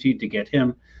opportunity to get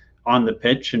him on the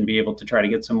pitch and be able to try to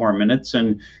get some more minutes.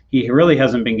 And he really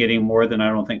hasn't been getting more than, I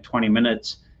don't think, 20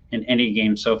 minutes in any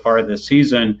game so far this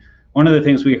season. One of the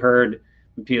things we heard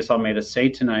Matias Almeyda say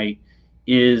tonight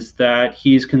is that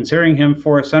he's considering him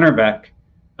for a center back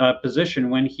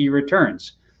position when he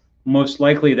returns. Most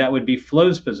likely that would be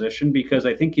Flo's position, because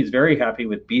I think he's very happy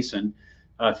with Beeson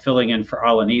filling in for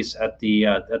Alanis at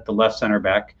the left center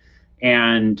back.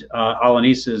 And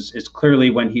Alanis is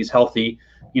clearly, when he's healthy,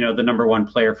 the number one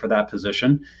player for that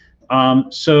position.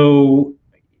 So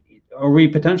are we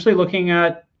potentially looking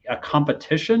at a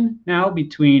competition now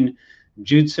between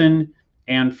Judson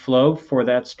and Flo for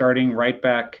that starting right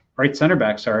center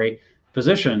back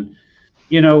position?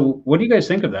 What do you guys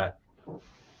think of that?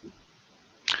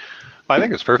 I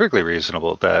think it's perfectly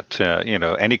reasonable that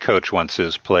any coach wants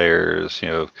his players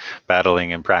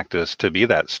battling in practice to be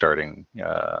that starting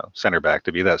center back,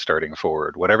 to be that starting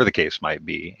forward, whatever the case might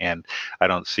be. And I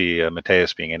don't see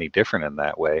Matias being any different in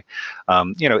that way.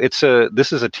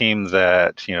 This is a team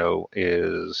that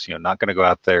is not going to go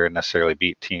out there and necessarily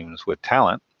beat teams with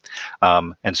talent.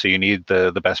 And so you need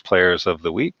the best players of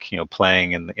the week,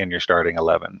 playing in your starting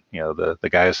 11, the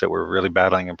guys that were really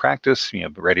battling in practice,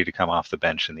 ready to come off the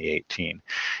bench in the 18.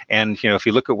 And, if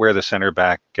you look at where the center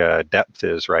back depth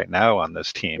is right now on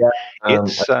this team,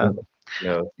 it's,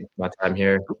 my time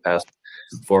here the past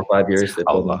 4 or 5 years,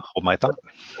 I'll hold my thought.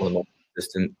 One of the most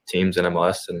consistent teams in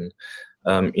MLS, and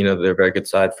they're a very good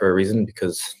side for a reason,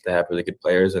 because they have really good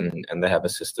players and they have a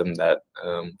system that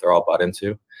they're all bought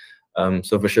into.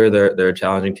 So for sure, they're a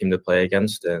challenging team to play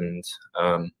against, and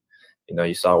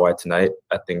you saw why tonight.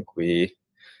 I think we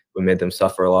made them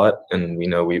suffer a lot, and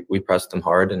we pressed them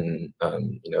hard, and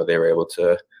they were able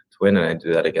to win, and I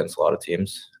do that against a lot of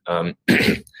teams. I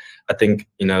think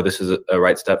this is a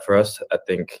right step for us. I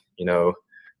think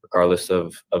regardless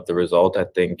of the result, I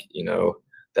think the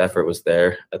effort was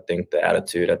there. I think the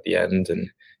attitude at the end,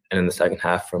 and in the second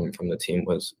half from the team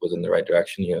was in the right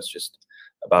direction. You know, it's just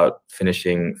about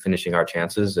finishing our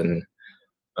chances and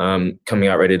coming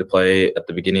out ready to play at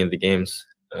the beginning of the games.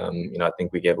 You know, I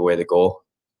think we gave away the goal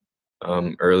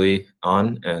early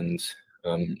on, and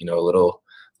you know, a little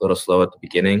slow at the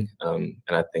beginning, and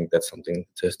I think that's something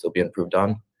to still be improved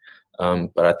on.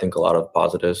 But I think a lot of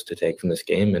positives to take from this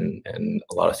game, and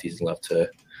a lot of season left to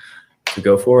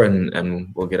go for, and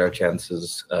we'll get our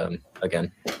chances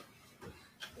again.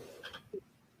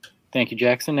 Thank you,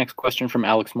 Jackson. Next question from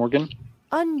Alex Morgan.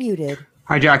 Unmuted.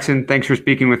 Hi, Jackson. Thanks for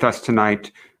speaking with us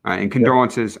tonight, and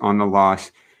condolences on the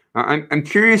loss. I'm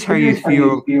curious how you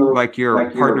feel like your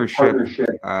partnership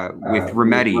with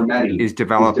Remedi is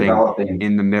developing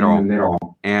in the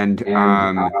middle, and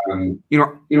you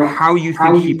know how you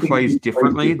think he plays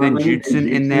differently than Judson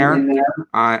in there,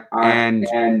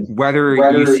 and whether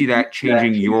you see that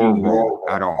changing your role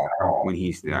at all when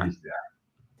he's there.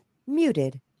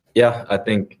 Muted. Yeah, I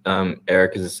think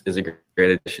Eric is a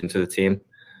great addition to the team.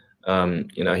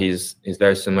 You know, he's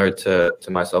very similar to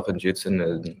myself and Judson,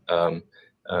 and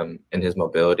in his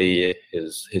mobility,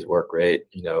 his work rate,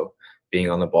 you know, being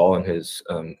on the ball, and his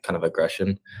kind of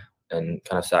aggression and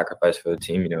kind of sacrifice for the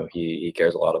team. You know, he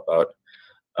cares a lot about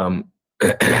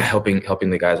helping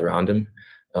the guys around him.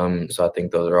 So I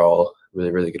think those are all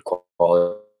really good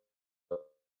qualities.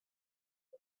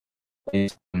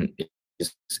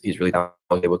 He's really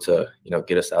able to, you know,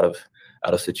 get us out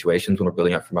of situations when we're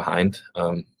building up from behind.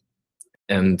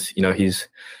 And you know, he's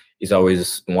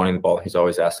always wanting the ball. He's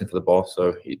always asking for the ball.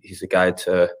 So he's a guy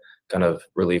to kind of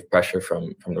relieve pressure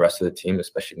from the rest of the team,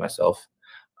 especially myself.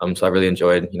 So I really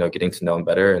enjoyed, you know, getting to know him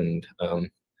better, and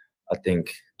I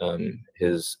think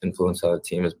his influence on the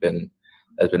team has been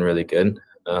really good.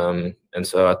 And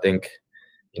so I think,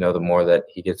 you know, the more that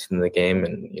he gets into the game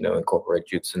and, you know, incorporate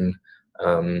Judson,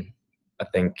 I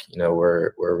think, you know,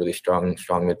 we're really strong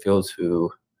midfields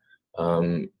who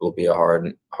will be a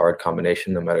hard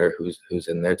combination no matter who's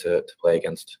in there to play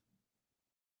against.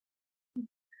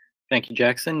 Thank you,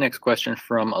 Jackson. Next question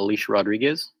from Alicia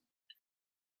Rodriguez.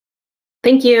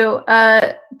 Thank you.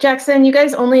 Jackson, you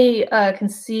guys only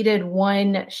conceded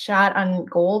one shot on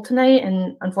goal tonight,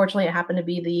 and unfortunately it happened to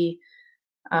be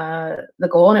the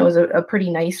goal, and it was a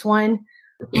pretty nice one.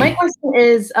 My question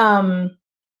is,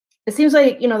 it seems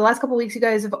like, you know, the last couple of weeks you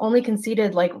guys have only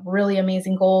conceded like really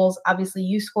amazing goals. Obviously,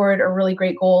 you scored a really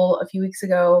great goal a few weeks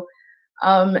ago.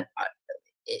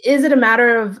 Is it a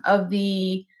matter of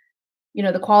the, you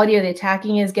know, the quality of the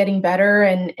attacking is getting better,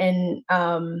 and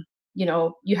you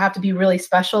know, you have to be really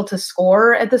special to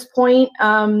score at this point,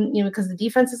 you know, because the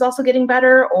defense is also getting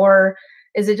better? Or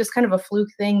is it just kind of a fluke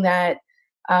thing that,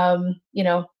 you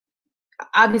know,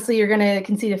 obviously you're going to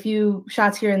concede a few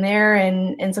shots here and there,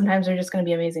 and sometimes they're just going to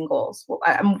be amazing goals? Well,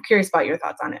 I'm curious about your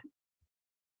thoughts on it.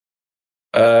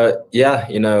 Yeah,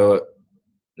 you know,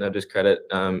 no discredit.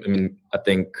 I mean, I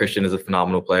think Christian is a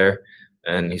phenomenal player,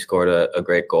 and he scored a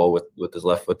great goal with his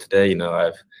left foot today. You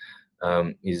know,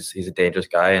 he's a dangerous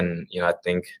guy, and you know, I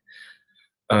think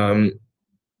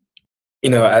you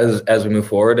know, as we move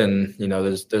forward, and you know,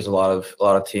 there's a lot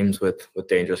of teams with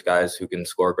dangerous guys who can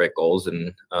score great goals,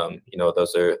 and you know,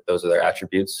 those are their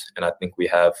attributes. And I think we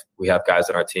have guys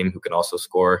on our team who can also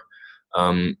score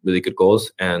really good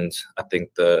goals. And I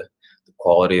think the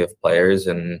quality of players,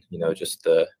 and you know, just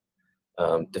the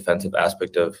defensive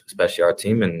aspect of especially our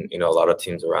team, and you know, a lot of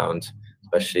teams around,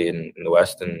 especially in the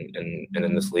West and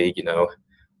in this league, you know,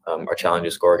 are challenging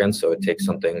to score against. So it takes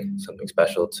something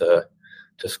special to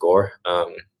score.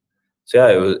 So yeah,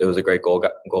 it was a great goal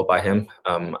by him.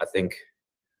 I think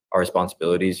our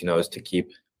responsibilities, you know, is to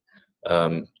keep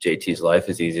JT's life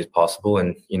as easy as possible.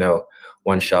 And you know,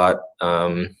 one shot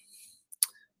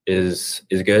is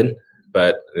good,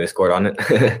 but they scored on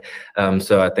it.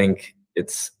 So I think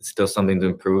it's still something to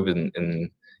improve in you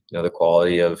know, the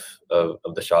quality of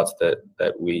the shots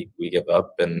that we give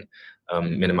up, and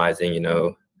minimizing, you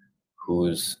know,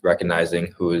 who's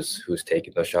recognizing who's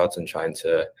taking those shots, and trying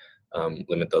to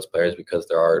limit those players, because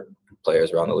there are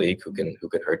players around the league who can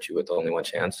hurt you with only one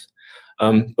chance.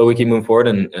 But we keep moving forward,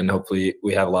 and hopefully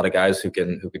we have a lot of guys who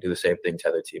can do the same thing to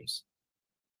other teams.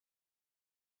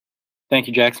 Thank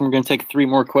you, Jackson. We're going to take 3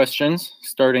 more questions,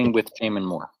 starting with Jamin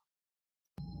Moore.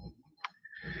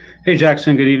 Hey,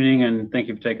 Jackson, good evening, and thank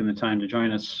you for taking the time to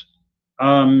join us.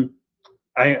 I'll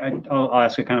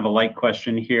ask a kind of a light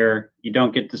question here. You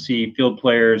don't get to see field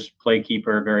players play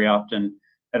keeper very often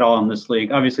at all in this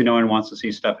league. Obviously, no one wants to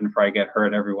see Stefan Frei get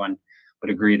hurt. Everyone would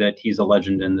agree that he's a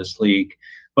legend in this league.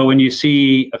 But when you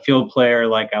see a field player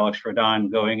like Alex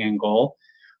Rodon going in goal,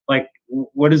 like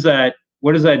what does that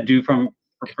do for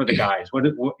the guys?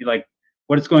 What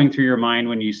what is going through your mind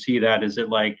when you see that? Is it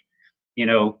like, you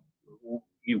know,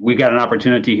 we got an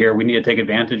opportunity here, we need to take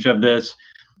advantage of this?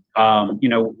 You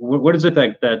know, what is it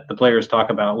that the players talk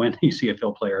about when you see a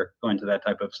Phil player go into that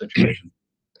type of situation?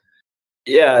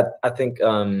 Yeah, I think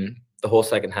the whole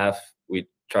second half we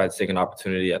tried to take an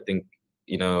opportunity. I think,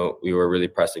 you know, we were really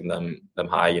pressing them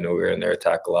high. You know, we were in their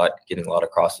attack a lot, getting a lot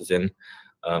of crosses in.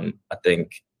 I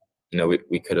think, you know,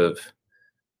 we could have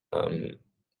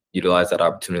utilized that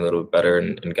opportunity a little bit better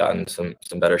and gotten some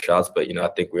better shots. But, you know, I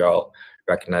think we all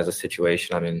recognize the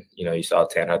situation. I mean, you know, you saw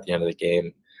Tanner at the end of the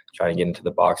game trying to get into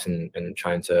the box and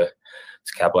trying to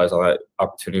capitalize on that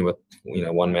opportunity with, you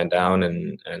know, one man down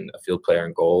and a field player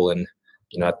in goal. And,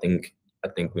 you know, I think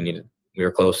we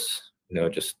were close, you know,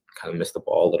 just kind of missed the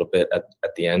ball a little bit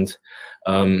at the end.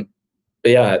 But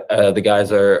yeah, the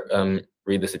guys are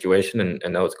read the situation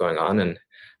and know what's going on and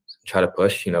try to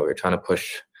push. You know, we were trying to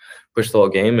push the whole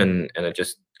game and it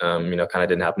just you know, kind of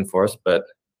didn't happen for us. But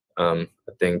I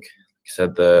think, like you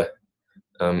said,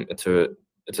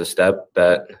 it's a step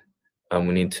that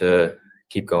we need to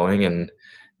keep going and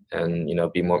you know,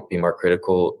 be more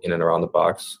critical in and around the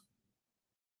box.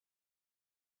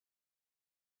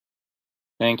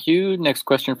 Thank you. Next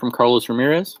question from Carlos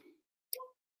Ramirez.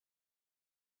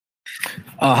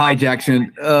 Hi,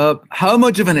 Jackson. How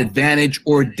much of an advantage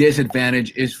or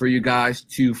disadvantage is for you guys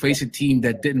to face a team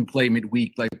that didn't play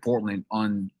midweek like Portland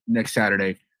on next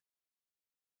Saturday?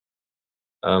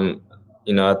 You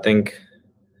know, I think,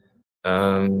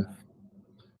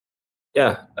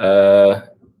 yeah, I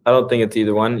don't think it's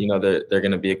either one. You know, they're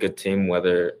going to be a good team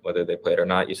whether they played or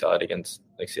not. You saw it against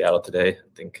like Seattle today.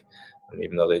 I think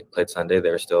even though they played Sunday,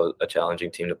 they were still a challenging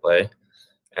team to play.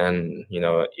 And, you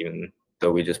know, even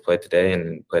though we just played today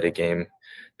and played a game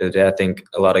the other day, I think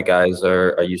a lot of guys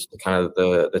are used to kind of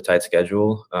the tight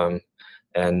schedule,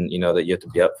 and, you know, that you have to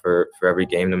be up for every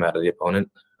game no matter the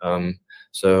opponent.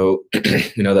 So,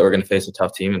 you know, that we're going to face a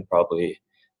tough team and probably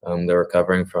they're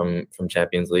recovering from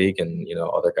Champions League and, you know,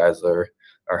 other guys are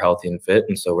healthy and fit.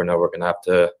 And so we know we're going to have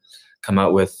to come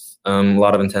out with a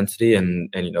lot of intensity and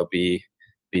you know, be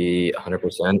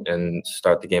 100% and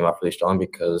start the game off really strong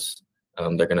because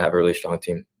they're going to have a really strong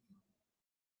team.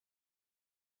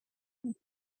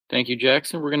 Thank you,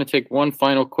 Jackson. We're going to take one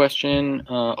final question,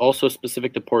 also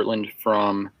specific to Portland,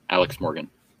 from Alex Morgan.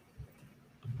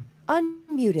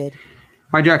 Unmuted.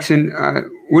 Hi, Jackson.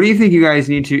 What do you think you guys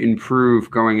need to improve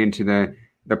going into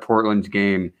the Portland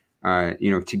game,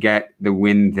 you know, to get the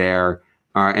win there?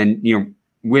 And, you know,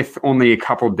 with only a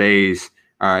couple days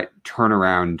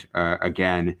turnaround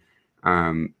again,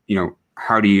 you know,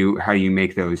 how do you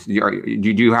make those? Do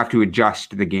you have to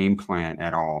adjust the game plan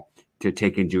at all to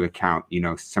take into account, you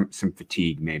know, some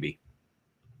fatigue maybe?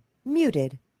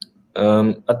 Muted.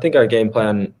 I think our game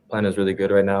plan is really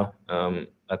good right now.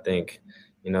 I think,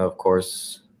 you know, of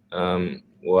course,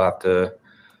 we'll have to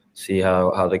see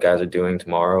how the guys are doing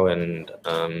tomorrow and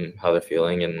how they're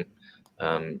feeling,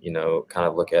 and you know, kind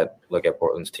of look at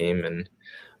Portland's team and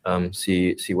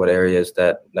see what areas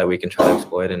that we can try to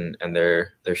exploit and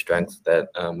their strengths that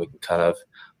we can kind of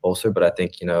bolster. But I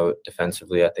think, you know,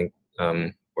 defensively, I think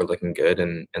we're looking good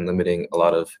and limiting a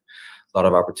lot of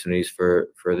opportunities for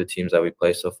the teams that we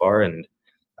play so far. And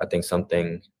I think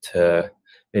something to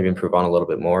maybe improve on a little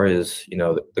bit more is, you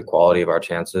know, the quality of our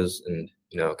chances and,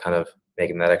 you know, kind of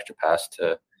making that extra pass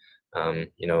to,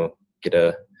 you know, get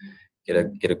a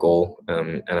goal.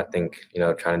 And I think, you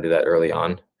know, trying to do that early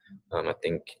on. I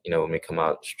think, you know, when we come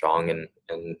out strong and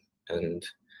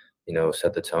you know,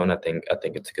 set the tone, I think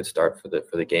it's a good start for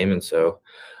the game. And so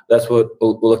that's what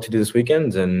we'll look to do this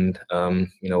weekend. And,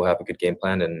 you know, we'll have a good game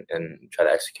plan and try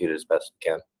to execute it as best we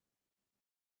can.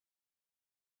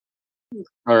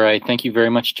 All right. Thank you very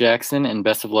much, Jackson, and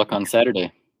best of luck on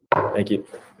Saturday. Thank you.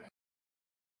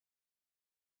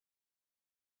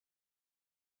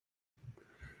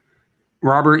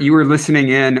 Robert, you were listening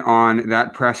in on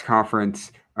that press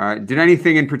conference. Did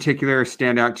anything in particular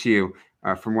stand out to you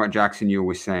from what Jackson Yueill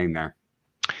was saying there?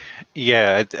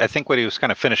 Yeah, I think what he was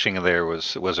kind of finishing there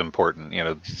was important. You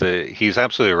know, he's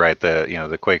absolutely right that, you know,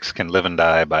 the Quakes can live and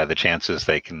die by the chances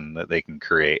they can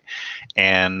create,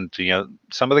 and, you know,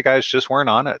 some of the guys just weren't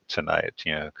on it tonight.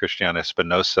 You know, Cristiano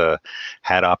Espinosa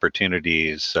had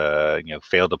opportunities, you know,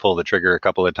 failed to pull the trigger a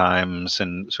couple of times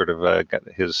and sort of got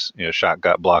his, you know, shot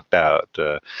got blocked out,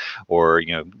 or,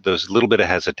 you know, those little bit of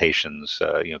hesitations,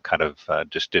 you know, kind of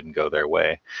just didn't go their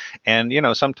way. And, you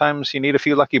know, sometimes you need a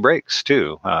few lucky breaks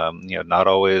too. You know, not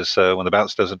always when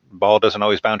the ball doesn't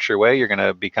always bounce your way, you're going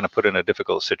to be kind of put in a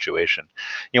difficult situation.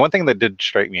 You know, one thing that did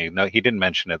strike me, no, he didn't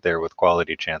mention it there with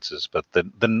quality chances, but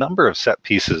the number of set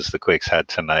pieces the Quakes had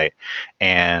tonight,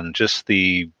 and just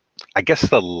the I guess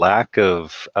the lack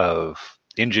of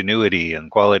ingenuity and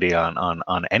quality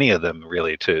on any of them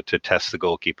really to test the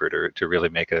goalkeeper to really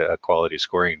make a quality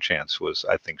scoring chance was,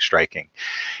 I think, striking.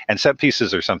 And set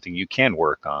pieces are something you can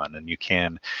work on and you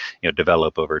can,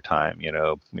 develop over time.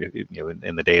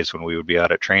 In the days when we would be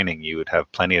out at training, you would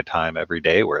have plenty of time every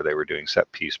day where they were doing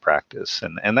set piece practice,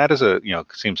 and that is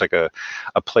seems like a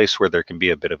place where there can be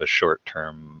a bit of a short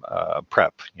term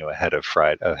prep, ahead of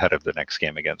the next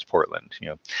game against Portland.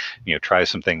 Try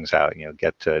some things out.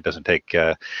 It doesn't take.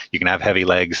 You can have heavy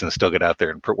legs and still get out there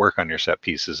and work on your set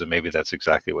pieces, and maybe that's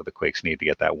exactly what the Quakes need to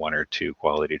get that one or two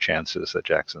quality chances that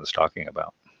Jackson's talking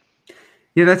about.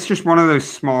 Yeah, that's just one of those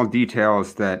small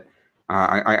details that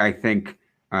I think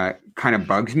kind of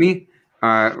bugs me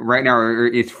right now.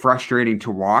 It's frustrating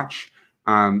to watch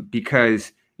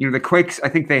because the Quakes, I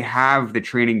think they have the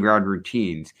training ground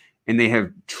routines and they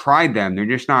have tried them. They're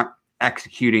just not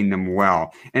executing them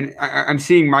well. And I'm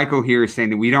seeing Michael here saying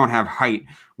that we don't have height.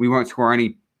 We won't score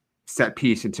any set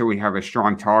piece until we have a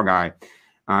strong, tall guy.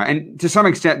 And to some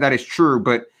extent that is true,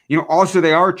 but also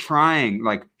they are trying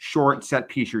like short set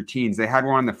piece routines. They had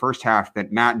one in the first half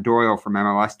that Matt Doyle from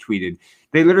MLS tweeted.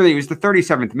 It was the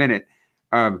 37th minute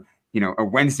of, a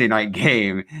Wednesday night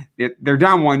game. They're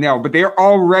down 1-0, but they're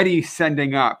already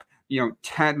sending up,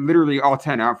 10, literally all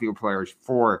 10 outfield players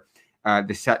for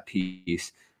the set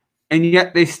piece. And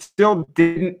yet they still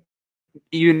didn't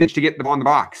even manage to get the ball in the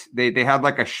box. They had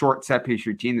like a short set piece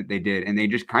routine that they did, and they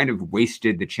just kind of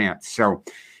wasted the chance. So,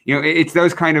 it's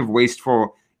those kind of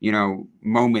wasteful,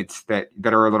 moments that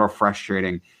are a little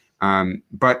frustrating.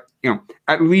 But,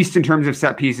 at least in terms of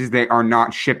set pieces, they are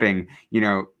not shipping,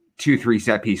 2-3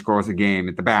 set piece goals a game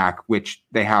at the back, which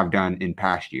they have done in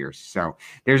past years. So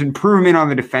there's improvement on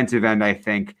the defensive end, I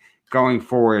think, going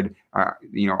forward.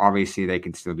 Obviously they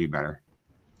can still be better.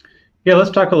 Yeah,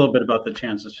 let's talk a little bit about the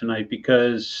chances tonight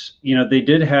because, they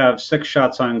did have 6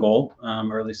 shots on goal,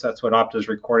 or at least that's what Opta's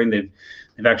recording.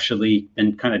 They've actually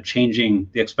been kind of changing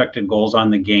the expected goals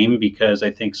on the game because I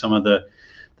think some of the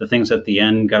things at the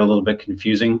end got a little bit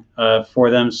confusing for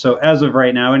them. So as of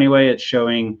right now, anyway, it's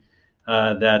showing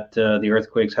that the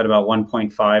Earthquakes had about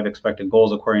 1.5 expected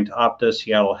goals according to Opta.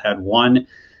 Seattle had 1.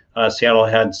 Seattle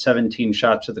had 17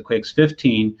 shots to the Quakes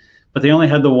 15. But they only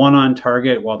had the 1 on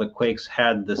target while the Quakes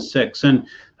had the 6. And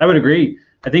I would agree.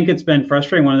 I think it's been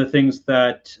frustrating. One of the things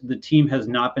that the team has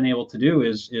not been able to do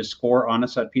is score on a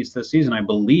set piece this season. I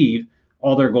believe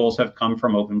all their goals have come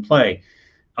from open play.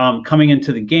 Coming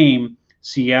into the game,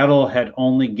 Seattle had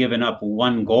only given up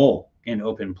 1 goal in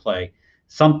open play.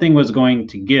 Something was going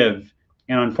to give,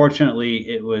 and unfortunately,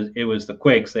 it was the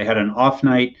Quakes. They had an off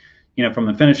night, from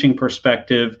the finishing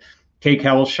perspective. Kay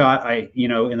Cowell's shot,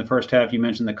 in the first half, you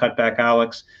mentioned the cutback,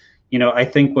 Alex, I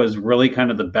think was really kind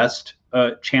of the best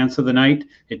chance of the night.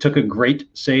 It took a great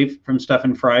save from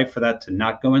Stefan Frei for that to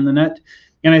not go in the net.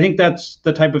 And I think that's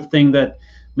the type of thing that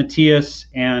Matias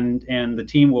and the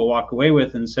team will walk away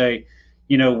with and say,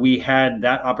 we had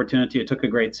that opportunity. It took a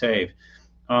great save.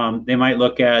 They might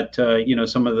look at,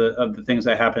 some of the things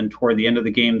that happened toward the end of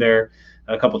the game there,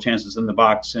 a couple chances in the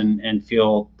box and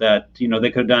feel that,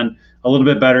 they could have done a little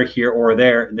bit better here or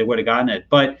there, and they would have gotten it.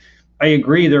 But I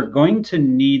agree, they're going to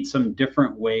need some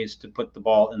different ways to put the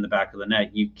ball in the back of the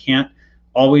net. You can't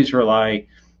always rely,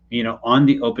 on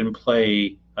the open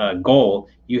play goal.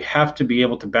 You have to be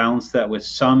able to balance that with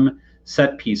some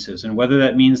set pieces. And whether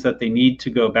that means that they need to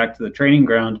go back to the training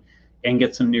ground and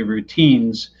get some new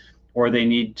routines, or they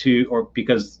need to, or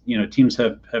because, teams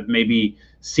have maybe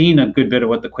seen a good bit of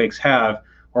what the Quakes have,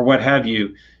 or what have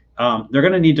you, they're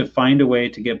going to need to find a way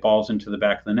to get balls into the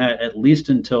back of the net, at least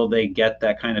until they get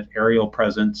that kind of aerial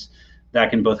presence that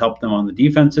can both help them on the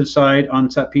defensive side on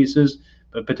set pieces,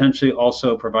 but potentially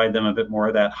also provide them a bit more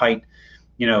of that height.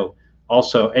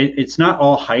 Also, it's not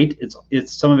all height.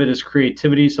 It's some of it is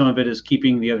creativity. Some of it is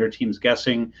keeping the other teams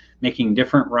guessing, making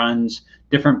different runs,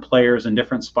 different players in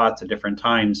different spots at different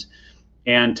times.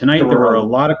 And tonight there were a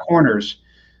lot of corners,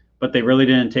 but they really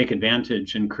didn't take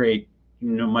advantage and create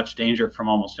much danger from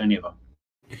almost any of them.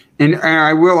 And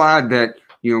I will add that,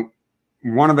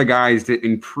 one of the guys that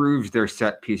improves their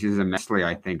set pieces immensely,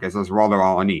 I think, is Oswaldo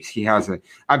Alanis. He has an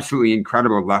absolutely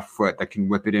incredible left foot that can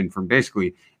whip it in from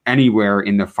basically anywhere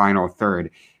in the final third.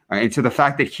 And so the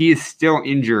fact that he is still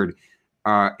injured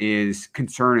is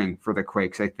concerning for the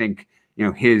Quakes. I think,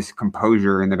 his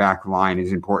composure in the back line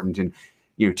is important. And,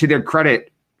 to their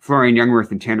credit, Florian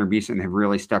Jungwirth and Tanner Beeson have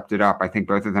really stepped it up. I think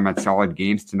both of them had solid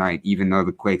games tonight, even though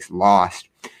the Quakes lost.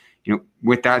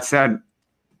 With that said,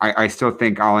 I still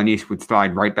think Alanis would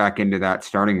slide right back into that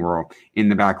starting role in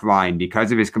the back line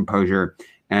because of his composure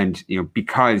and,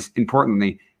 because,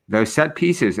 importantly, those set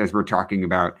pieces, as we're talking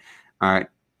about,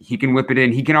 he can whip it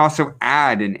in. He can also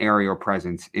add an aerial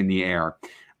presence in the air.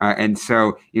 And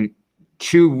so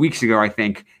 2 weeks ago, I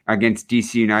think, against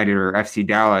DC United or FC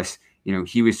Dallas,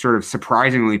 he was sort of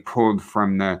surprisingly pulled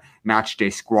from the match day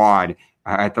squad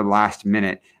at the last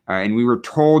minute. And we were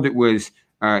told it was,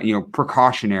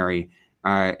 precautionary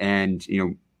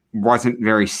and, wasn't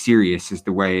very serious is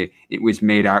the way it was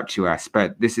made out to us.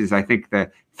 But this is, I think, the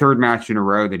third match in a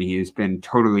row that he has been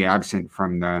totally absent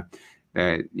from the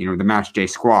match day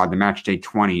squad, the match day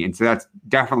 20. And so that's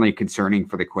definitely concerning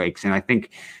for the Quakes. And I think,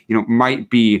 might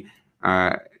be,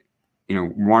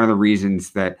 one of the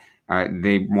reasons that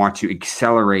they want to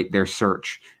accelerate their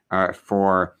search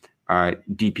for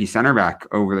DP center back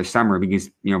over the summer, because,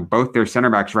 both their center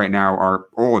backs right now are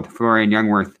old. Florian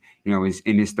Youngworth, is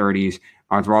in his 30s.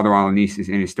 Osvaldo Alanis is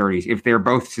in his 30s. If they're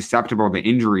both susceptible to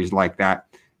injuries like that,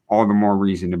 all the more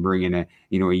reason to bring in a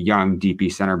young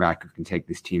DP center back who can take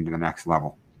this team to the next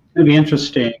level. It'd be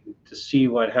interesting to see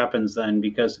what happens then,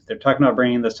 because if they're talking about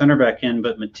bringing the center back in,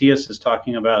 but Matias is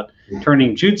talking about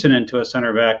turning Judson into a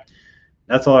center back,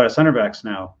 that's a lot of center backs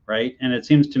now, right? And it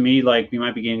seems to me like we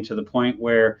might be getting to the point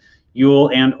where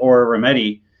Yueill and or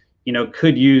Remedi,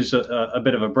 could use a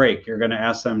bit of a break. You're going to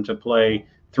ask them to play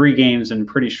 3 games in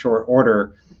pretty short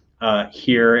order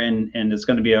here, and it's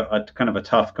going to be a kind of a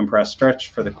tough compressed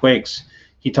stretch for the Quakes.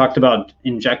 He talked about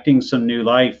injecting some new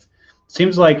life.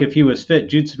 Seems like if he was fit,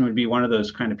 Judson would be one of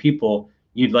those kind of people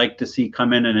you'd like to see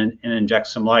come in and inject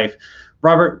some life.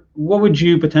 Robert, what would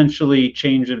you potentially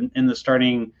change in the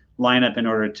starting lineup in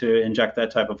order to inject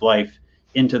that type of life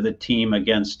into the team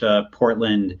against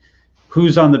Portland?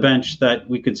 Who's on the bench that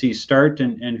we could see start,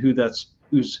 and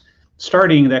who's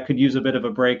starting that could use a bit of a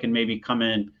break and maybe come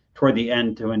in toward the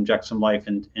end to inject some life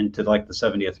into like the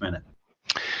 70th minute?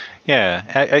 Yeah,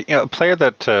 a player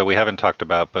that we haven't talked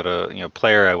about, but a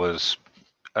player I was,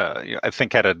 I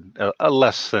think had a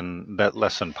less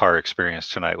than par experience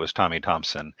tonight was Tommy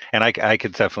Thompson, and I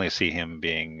could definitely see him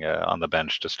being on the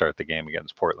bench to start the game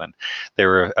against Portland. There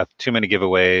were too many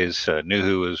giveaways.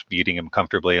 Nuhu was beating him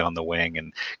comfortably on the wing,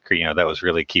 and that was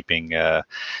really keeping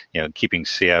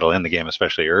Seattle in the game,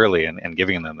 especially early, and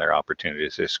giving them their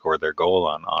opportunities to score their goal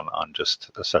on just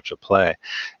such a play.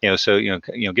 So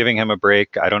giving him a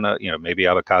break. I don't know. Maybe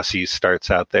Abakasi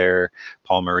starts out there.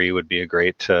 Paul Marie would be a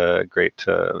great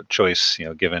choice,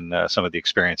 given some of the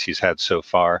experience he's had so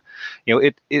far.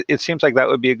 It seems like that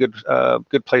would be a good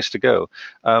place to go.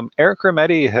 Eric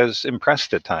Remedi has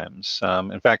impressed at times.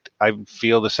 In fact, I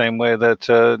feel the same way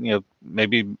that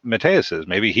maybe Matias is.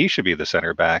 Maybe he should be the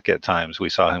center back at times. We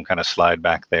saw him kind of slide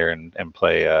back there and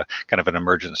play kind of an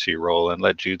emergency role, and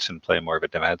let Judson play more of a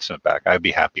defensive back. I'd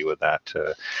be happy with that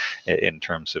in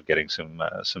terms of getting some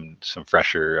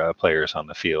fresher players on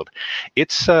the field.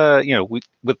 It's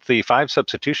with the 5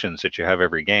 substitutions that you have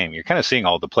every game, you're kind of seeing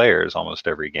all the players almost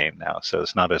every game now. So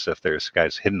it's not as if there's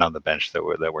guys hidden on the bench that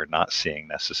we're not seeing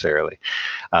necessarily,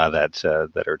 that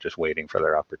are just waiting for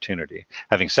their opportunity.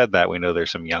 Having said that, we know there's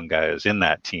some young guys in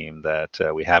that team that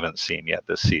we haven't seen yet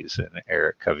this season.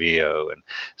 Eric Cavillo and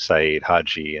Saeed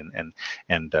Haji and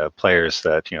players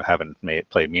that haven't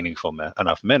played meaningful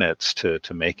enough minutes to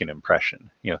make an impression.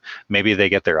 Maybe they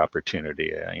get their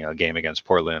opportunity. A game against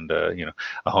Portland, a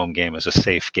home game is a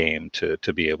safe game to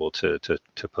be able to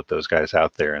put those guys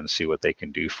out there and see what they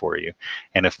can do for you.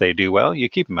 And if they do well, you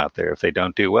keep them out there. If they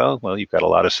don't do well, you've got a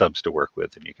lot of subs to work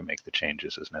with, and you can make the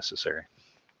changes as necessary.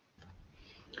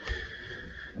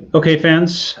 Okay,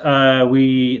 fans,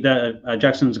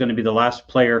 Jackson's going to be the last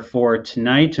player for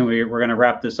tonight, and we're going to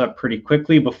wrap this up pretty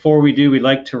quickly. Before we do, we'd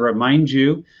like to remind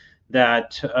you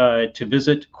that to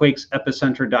visit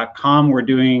quakesepicenter.com. We're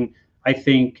doing, I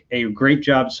think, a great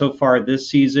job so far this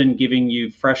season, giving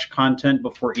you fresh content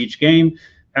before each game.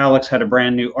 Alex had a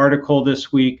brand new article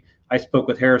this week. I spoke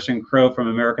with Harrison Crow from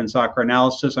American Soccer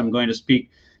Analysis. I'm going to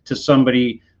speak to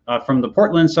somebody from the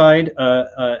Portland side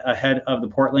ahead of the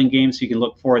Portland game, so you can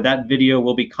look forward. That video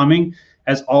will be coming.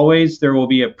 As always, there will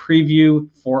be a preview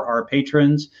for our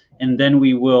patrons, and then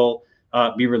we will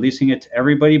be releasing it to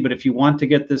everybody. But if you want to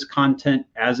get this content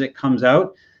as it comes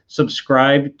out,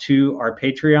 subscribe to our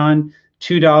Patreon.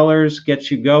 $2 gets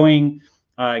you going,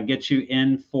 gets you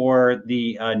in for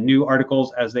the new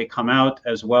articles as they come out,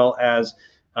 as well as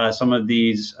some of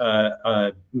these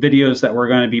videos that we're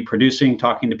going to be producing,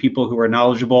 talking to people who are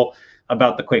knowledgeable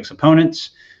about the Quakes opponents.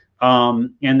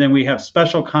 And then we have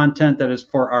special content that is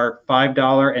for our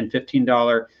 $5 and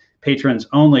 $15 patrons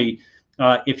only.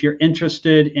 If you're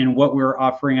interested in what we're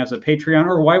offering as a Patreon,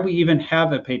 or why we even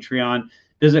have a Patreon,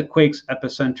 visit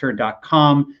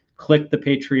quakesepicenter.com, click the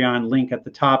Patreon link at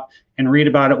the top, and read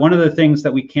about it. One of the things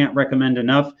that we can't recommend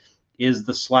enough is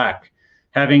the Slack.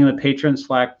 Having the patron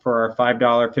Slack for our $5,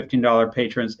 $15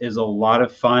 patrons is a lot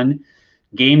of fun.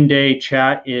 Game day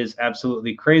chat is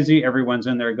absolutely crazy. Everyone's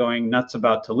in there going nuts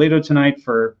about Toledo tonight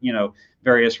for, you know,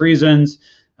 various reasons,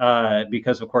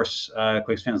 because of course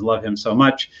Quakes fans love him so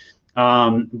much.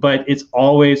 But it's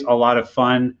always a lot of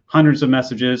fun. Hundreds of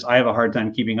messages. I have a hard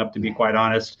time keeping up, to be quite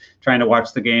honest, trying to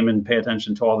watch the game and pay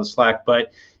attention to all the Slack.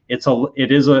 But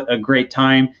it is a great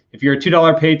time. If you're a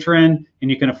 $2 patron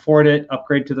and you can afford it,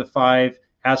 upgrade to the 5.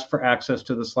 Ask for access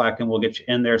to the Slack, and we'll get you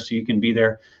in there so you can be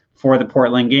there for the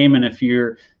Portland game. And if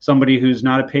you're somebody who's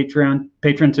not a patron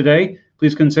today,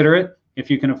 please consider it if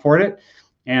you can afford it.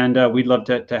 And we'd love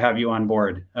to have you on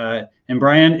board. And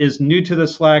Brian is new to the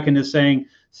Slack and is saying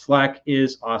Slack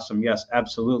is awesome. Yes,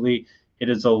 absolutely. It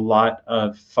is a lot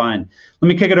of fun. Let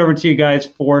me kick it over to you guys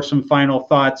for some final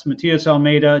thoughts. Matias,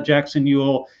 Almeyda, Jackson,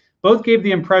 Yueill both gave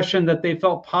the impression that they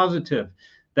felt positive,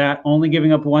 that only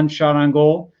giving up one shot on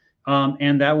goal,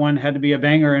 and that one had to be a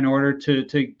banger in order to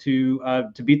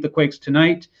beat the Quakes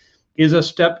tonight, is a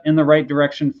step in the right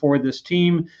direction for this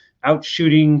team. Out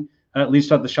shooting, at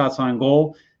least at the shots on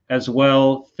goal as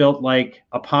well, felt like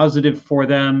a positive for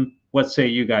them. What say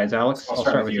you guys? Alex, I'll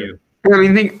start with you. I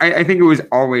mean, I think it was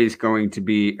always going to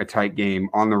be a tight game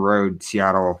on the road.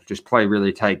 Seattle just play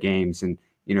really tight games, and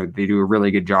you know they do a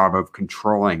really good job of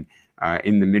controlling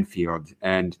in the midfield,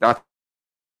 and that's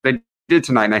what they did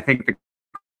tonight. And I think the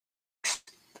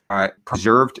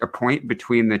preserved a point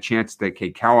between the chance that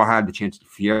Kate Cowell had, the chance to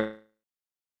feel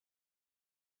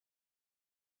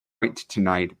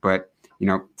tonight. But you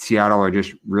know, Seattle are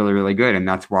just really, really good, and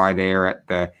that's why they are at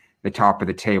the top of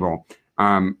the table.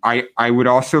 I would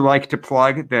also like to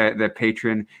plug the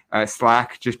patron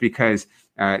Slack, just because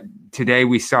today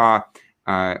we saw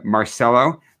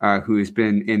Marcelo, who has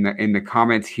been in the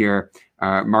comments here.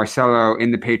 Marcelo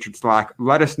in the patron Slack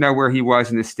let us know where he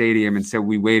was in the stadium, and so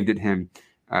we waved at him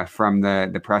from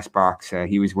the press box.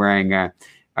 He was wearing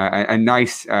a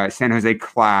nice San Jose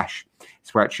Clash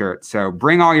sweatshirt. So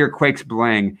bring all your Quakes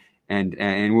bling,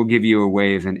 and we'll give you a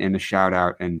wave and a shout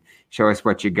out and show us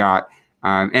what you got.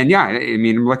 And yeah, I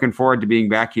mean, I'm looking forward to being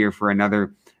back here for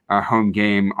another home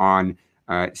game on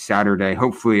Saturday.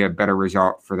 Hopefully a better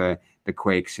result for the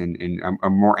Quakes and a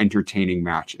more entertaining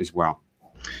match as well.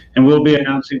 And we'll be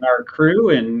announcing our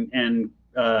crew, and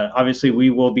obviously we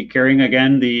will be carrying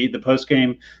again the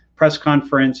post-game press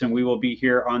conference, and we will be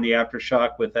here on the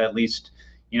Aftershock with at least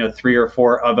 3 or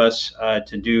 4 of us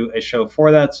to do a show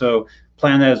for that. So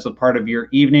plan that as a part of your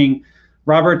evening.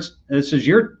 Robert, this is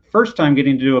your first time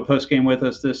getting to do a post-game with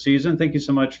us this season. Thank you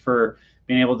so much for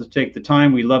being able to take the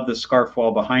time. We love the scarf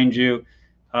wall behind you.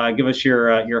 Give us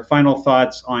your final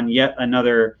thoughts on yet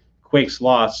another Quakes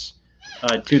loss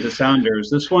to the Sounders.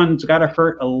 This one's got to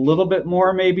hurt a little bit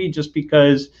more, maybe, just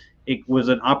because it was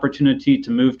an opportunity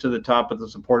to move to the top of the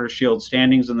Supporter Shield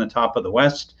standings in the top of the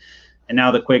West. And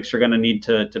now the Quakes are going to need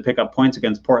to pick up points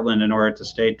against Portland in order to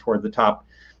stay toward the top,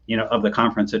 of the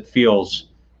conference. It feels,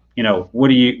 what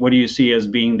do you see as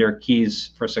being their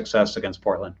keys for success against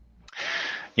Portland?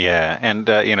 Yeah, and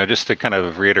just to kind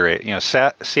of reiterate,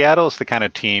 Seattle's the kind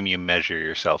of team you measure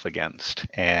yourself against,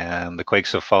 and the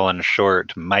Quakes have fallen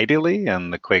short mightily,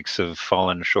 and the Quakes have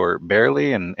fallen short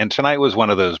barely, and tonight was one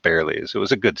of those barelys. It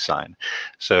was a good sign.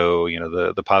 So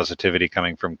the positivity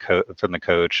coming from the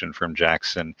coach and from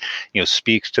Jackson,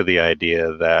 speaks to the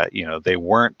idea that they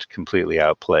weren't completely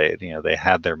outplayed. They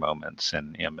had their moments,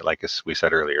 and like we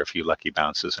said earlier, a few lucky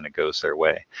bounces and it goes their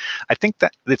way. I think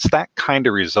that it's that kind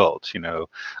of result,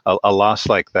 a loss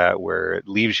like that where it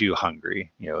leaves you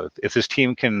hungry. If this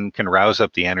team can rouse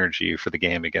up the energy for the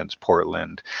game against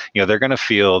Portland, they're going to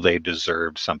feel they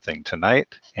deserved something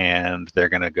tonight, and they're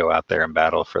going to go out there and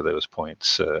battle for those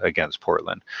points against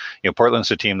Portland. Portland's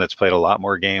a team that's played a lot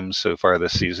more games so far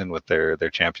this season with their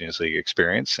Champions League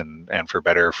experience, and for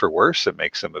better or for worse, it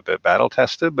makes them a bit battle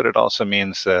tested, but it also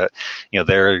means that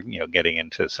they're getting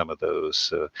into some of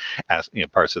those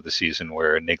parts of the season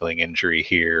where a niggling injury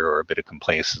here or a bit of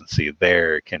complacency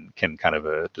there can kind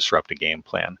of disrupt a game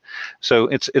plan. So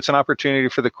it's an opportunity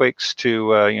for the Quakes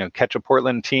to catch a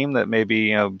Portland team that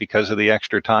maybe because of the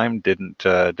extra time didn't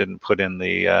put in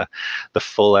the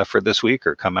full effort this week,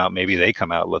 or maybe they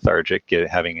come out lethargic,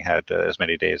 having had as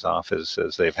many days off as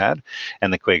they've had,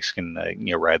 and the Quakes can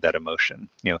ride that emotion.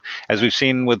 As we've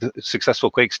seen with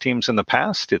successful Quakes teams in the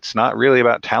past, it's not really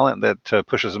about talent that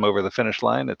pushes them over the finish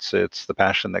line. It's the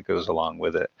passion that goes along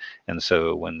with it. And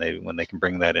so when they can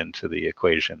bring that into the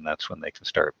equation, that's when they can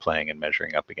start playing and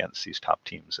measuring up against these top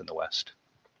teams in the West.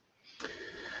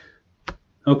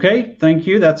 Okay, thank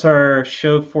you. That's our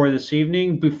show for this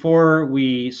evening. Before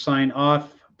we sign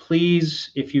off,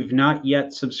 please, if you've not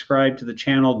yet subscribed to the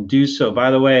channel, do so.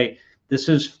 By the way, this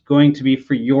is going to be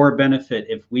for your benefit.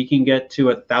 If we can get to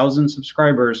 1,000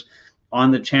 subscribers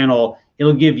on the channel,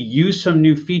 it'll give you some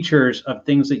new features of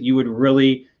things that you would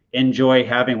really enjoy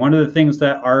having. One of the things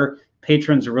that our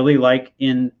patrons really like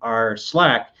in our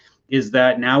Slack is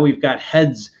that now we've got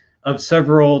heads of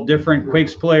several different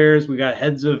Quakes players. We've got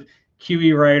heads of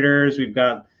QE writers. We've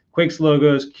got Quakes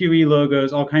logos, QE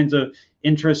logos, all kinds of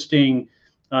interesting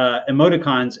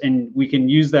emoticons, and we can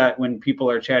use that when people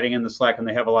are chatting in the Slack and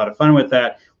they have a lot of fun with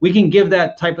that. We can give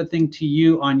that type of thing to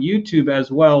you on YouTube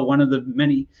as well. One of the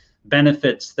many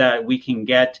benefits that we can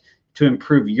get to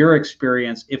improve your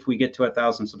experience if we get to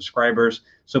 1,000 subscribers.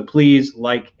 So please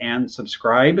like and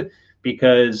subscribe,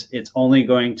 because it's only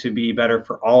going to be better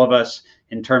for all of us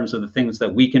in terms of the things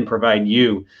that we can provide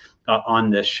you on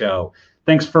this show.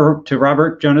 Thanks to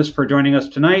Robert Jonas for joining us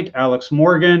tonight, Alex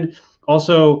Morgan.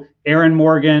 Also, Aaron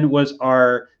Morgan was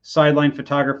our sideline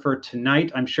photographer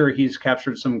tonight. I'm sure he's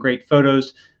captured some great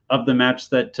photos of the match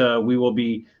that we will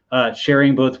be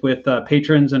sharing both with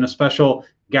patrons in a special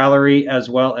gallery,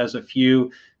 as well as a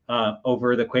few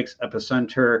over the Quakes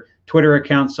Epicenter Twitter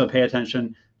account. So pay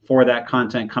attention for that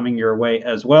content coming your way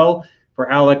as well.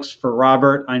 For Alex, for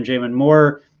Robert, I'm Jamin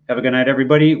Moore. Have a good night,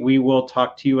 everybody. We will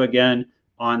talk to you again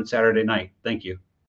on Saturday night. Thank you.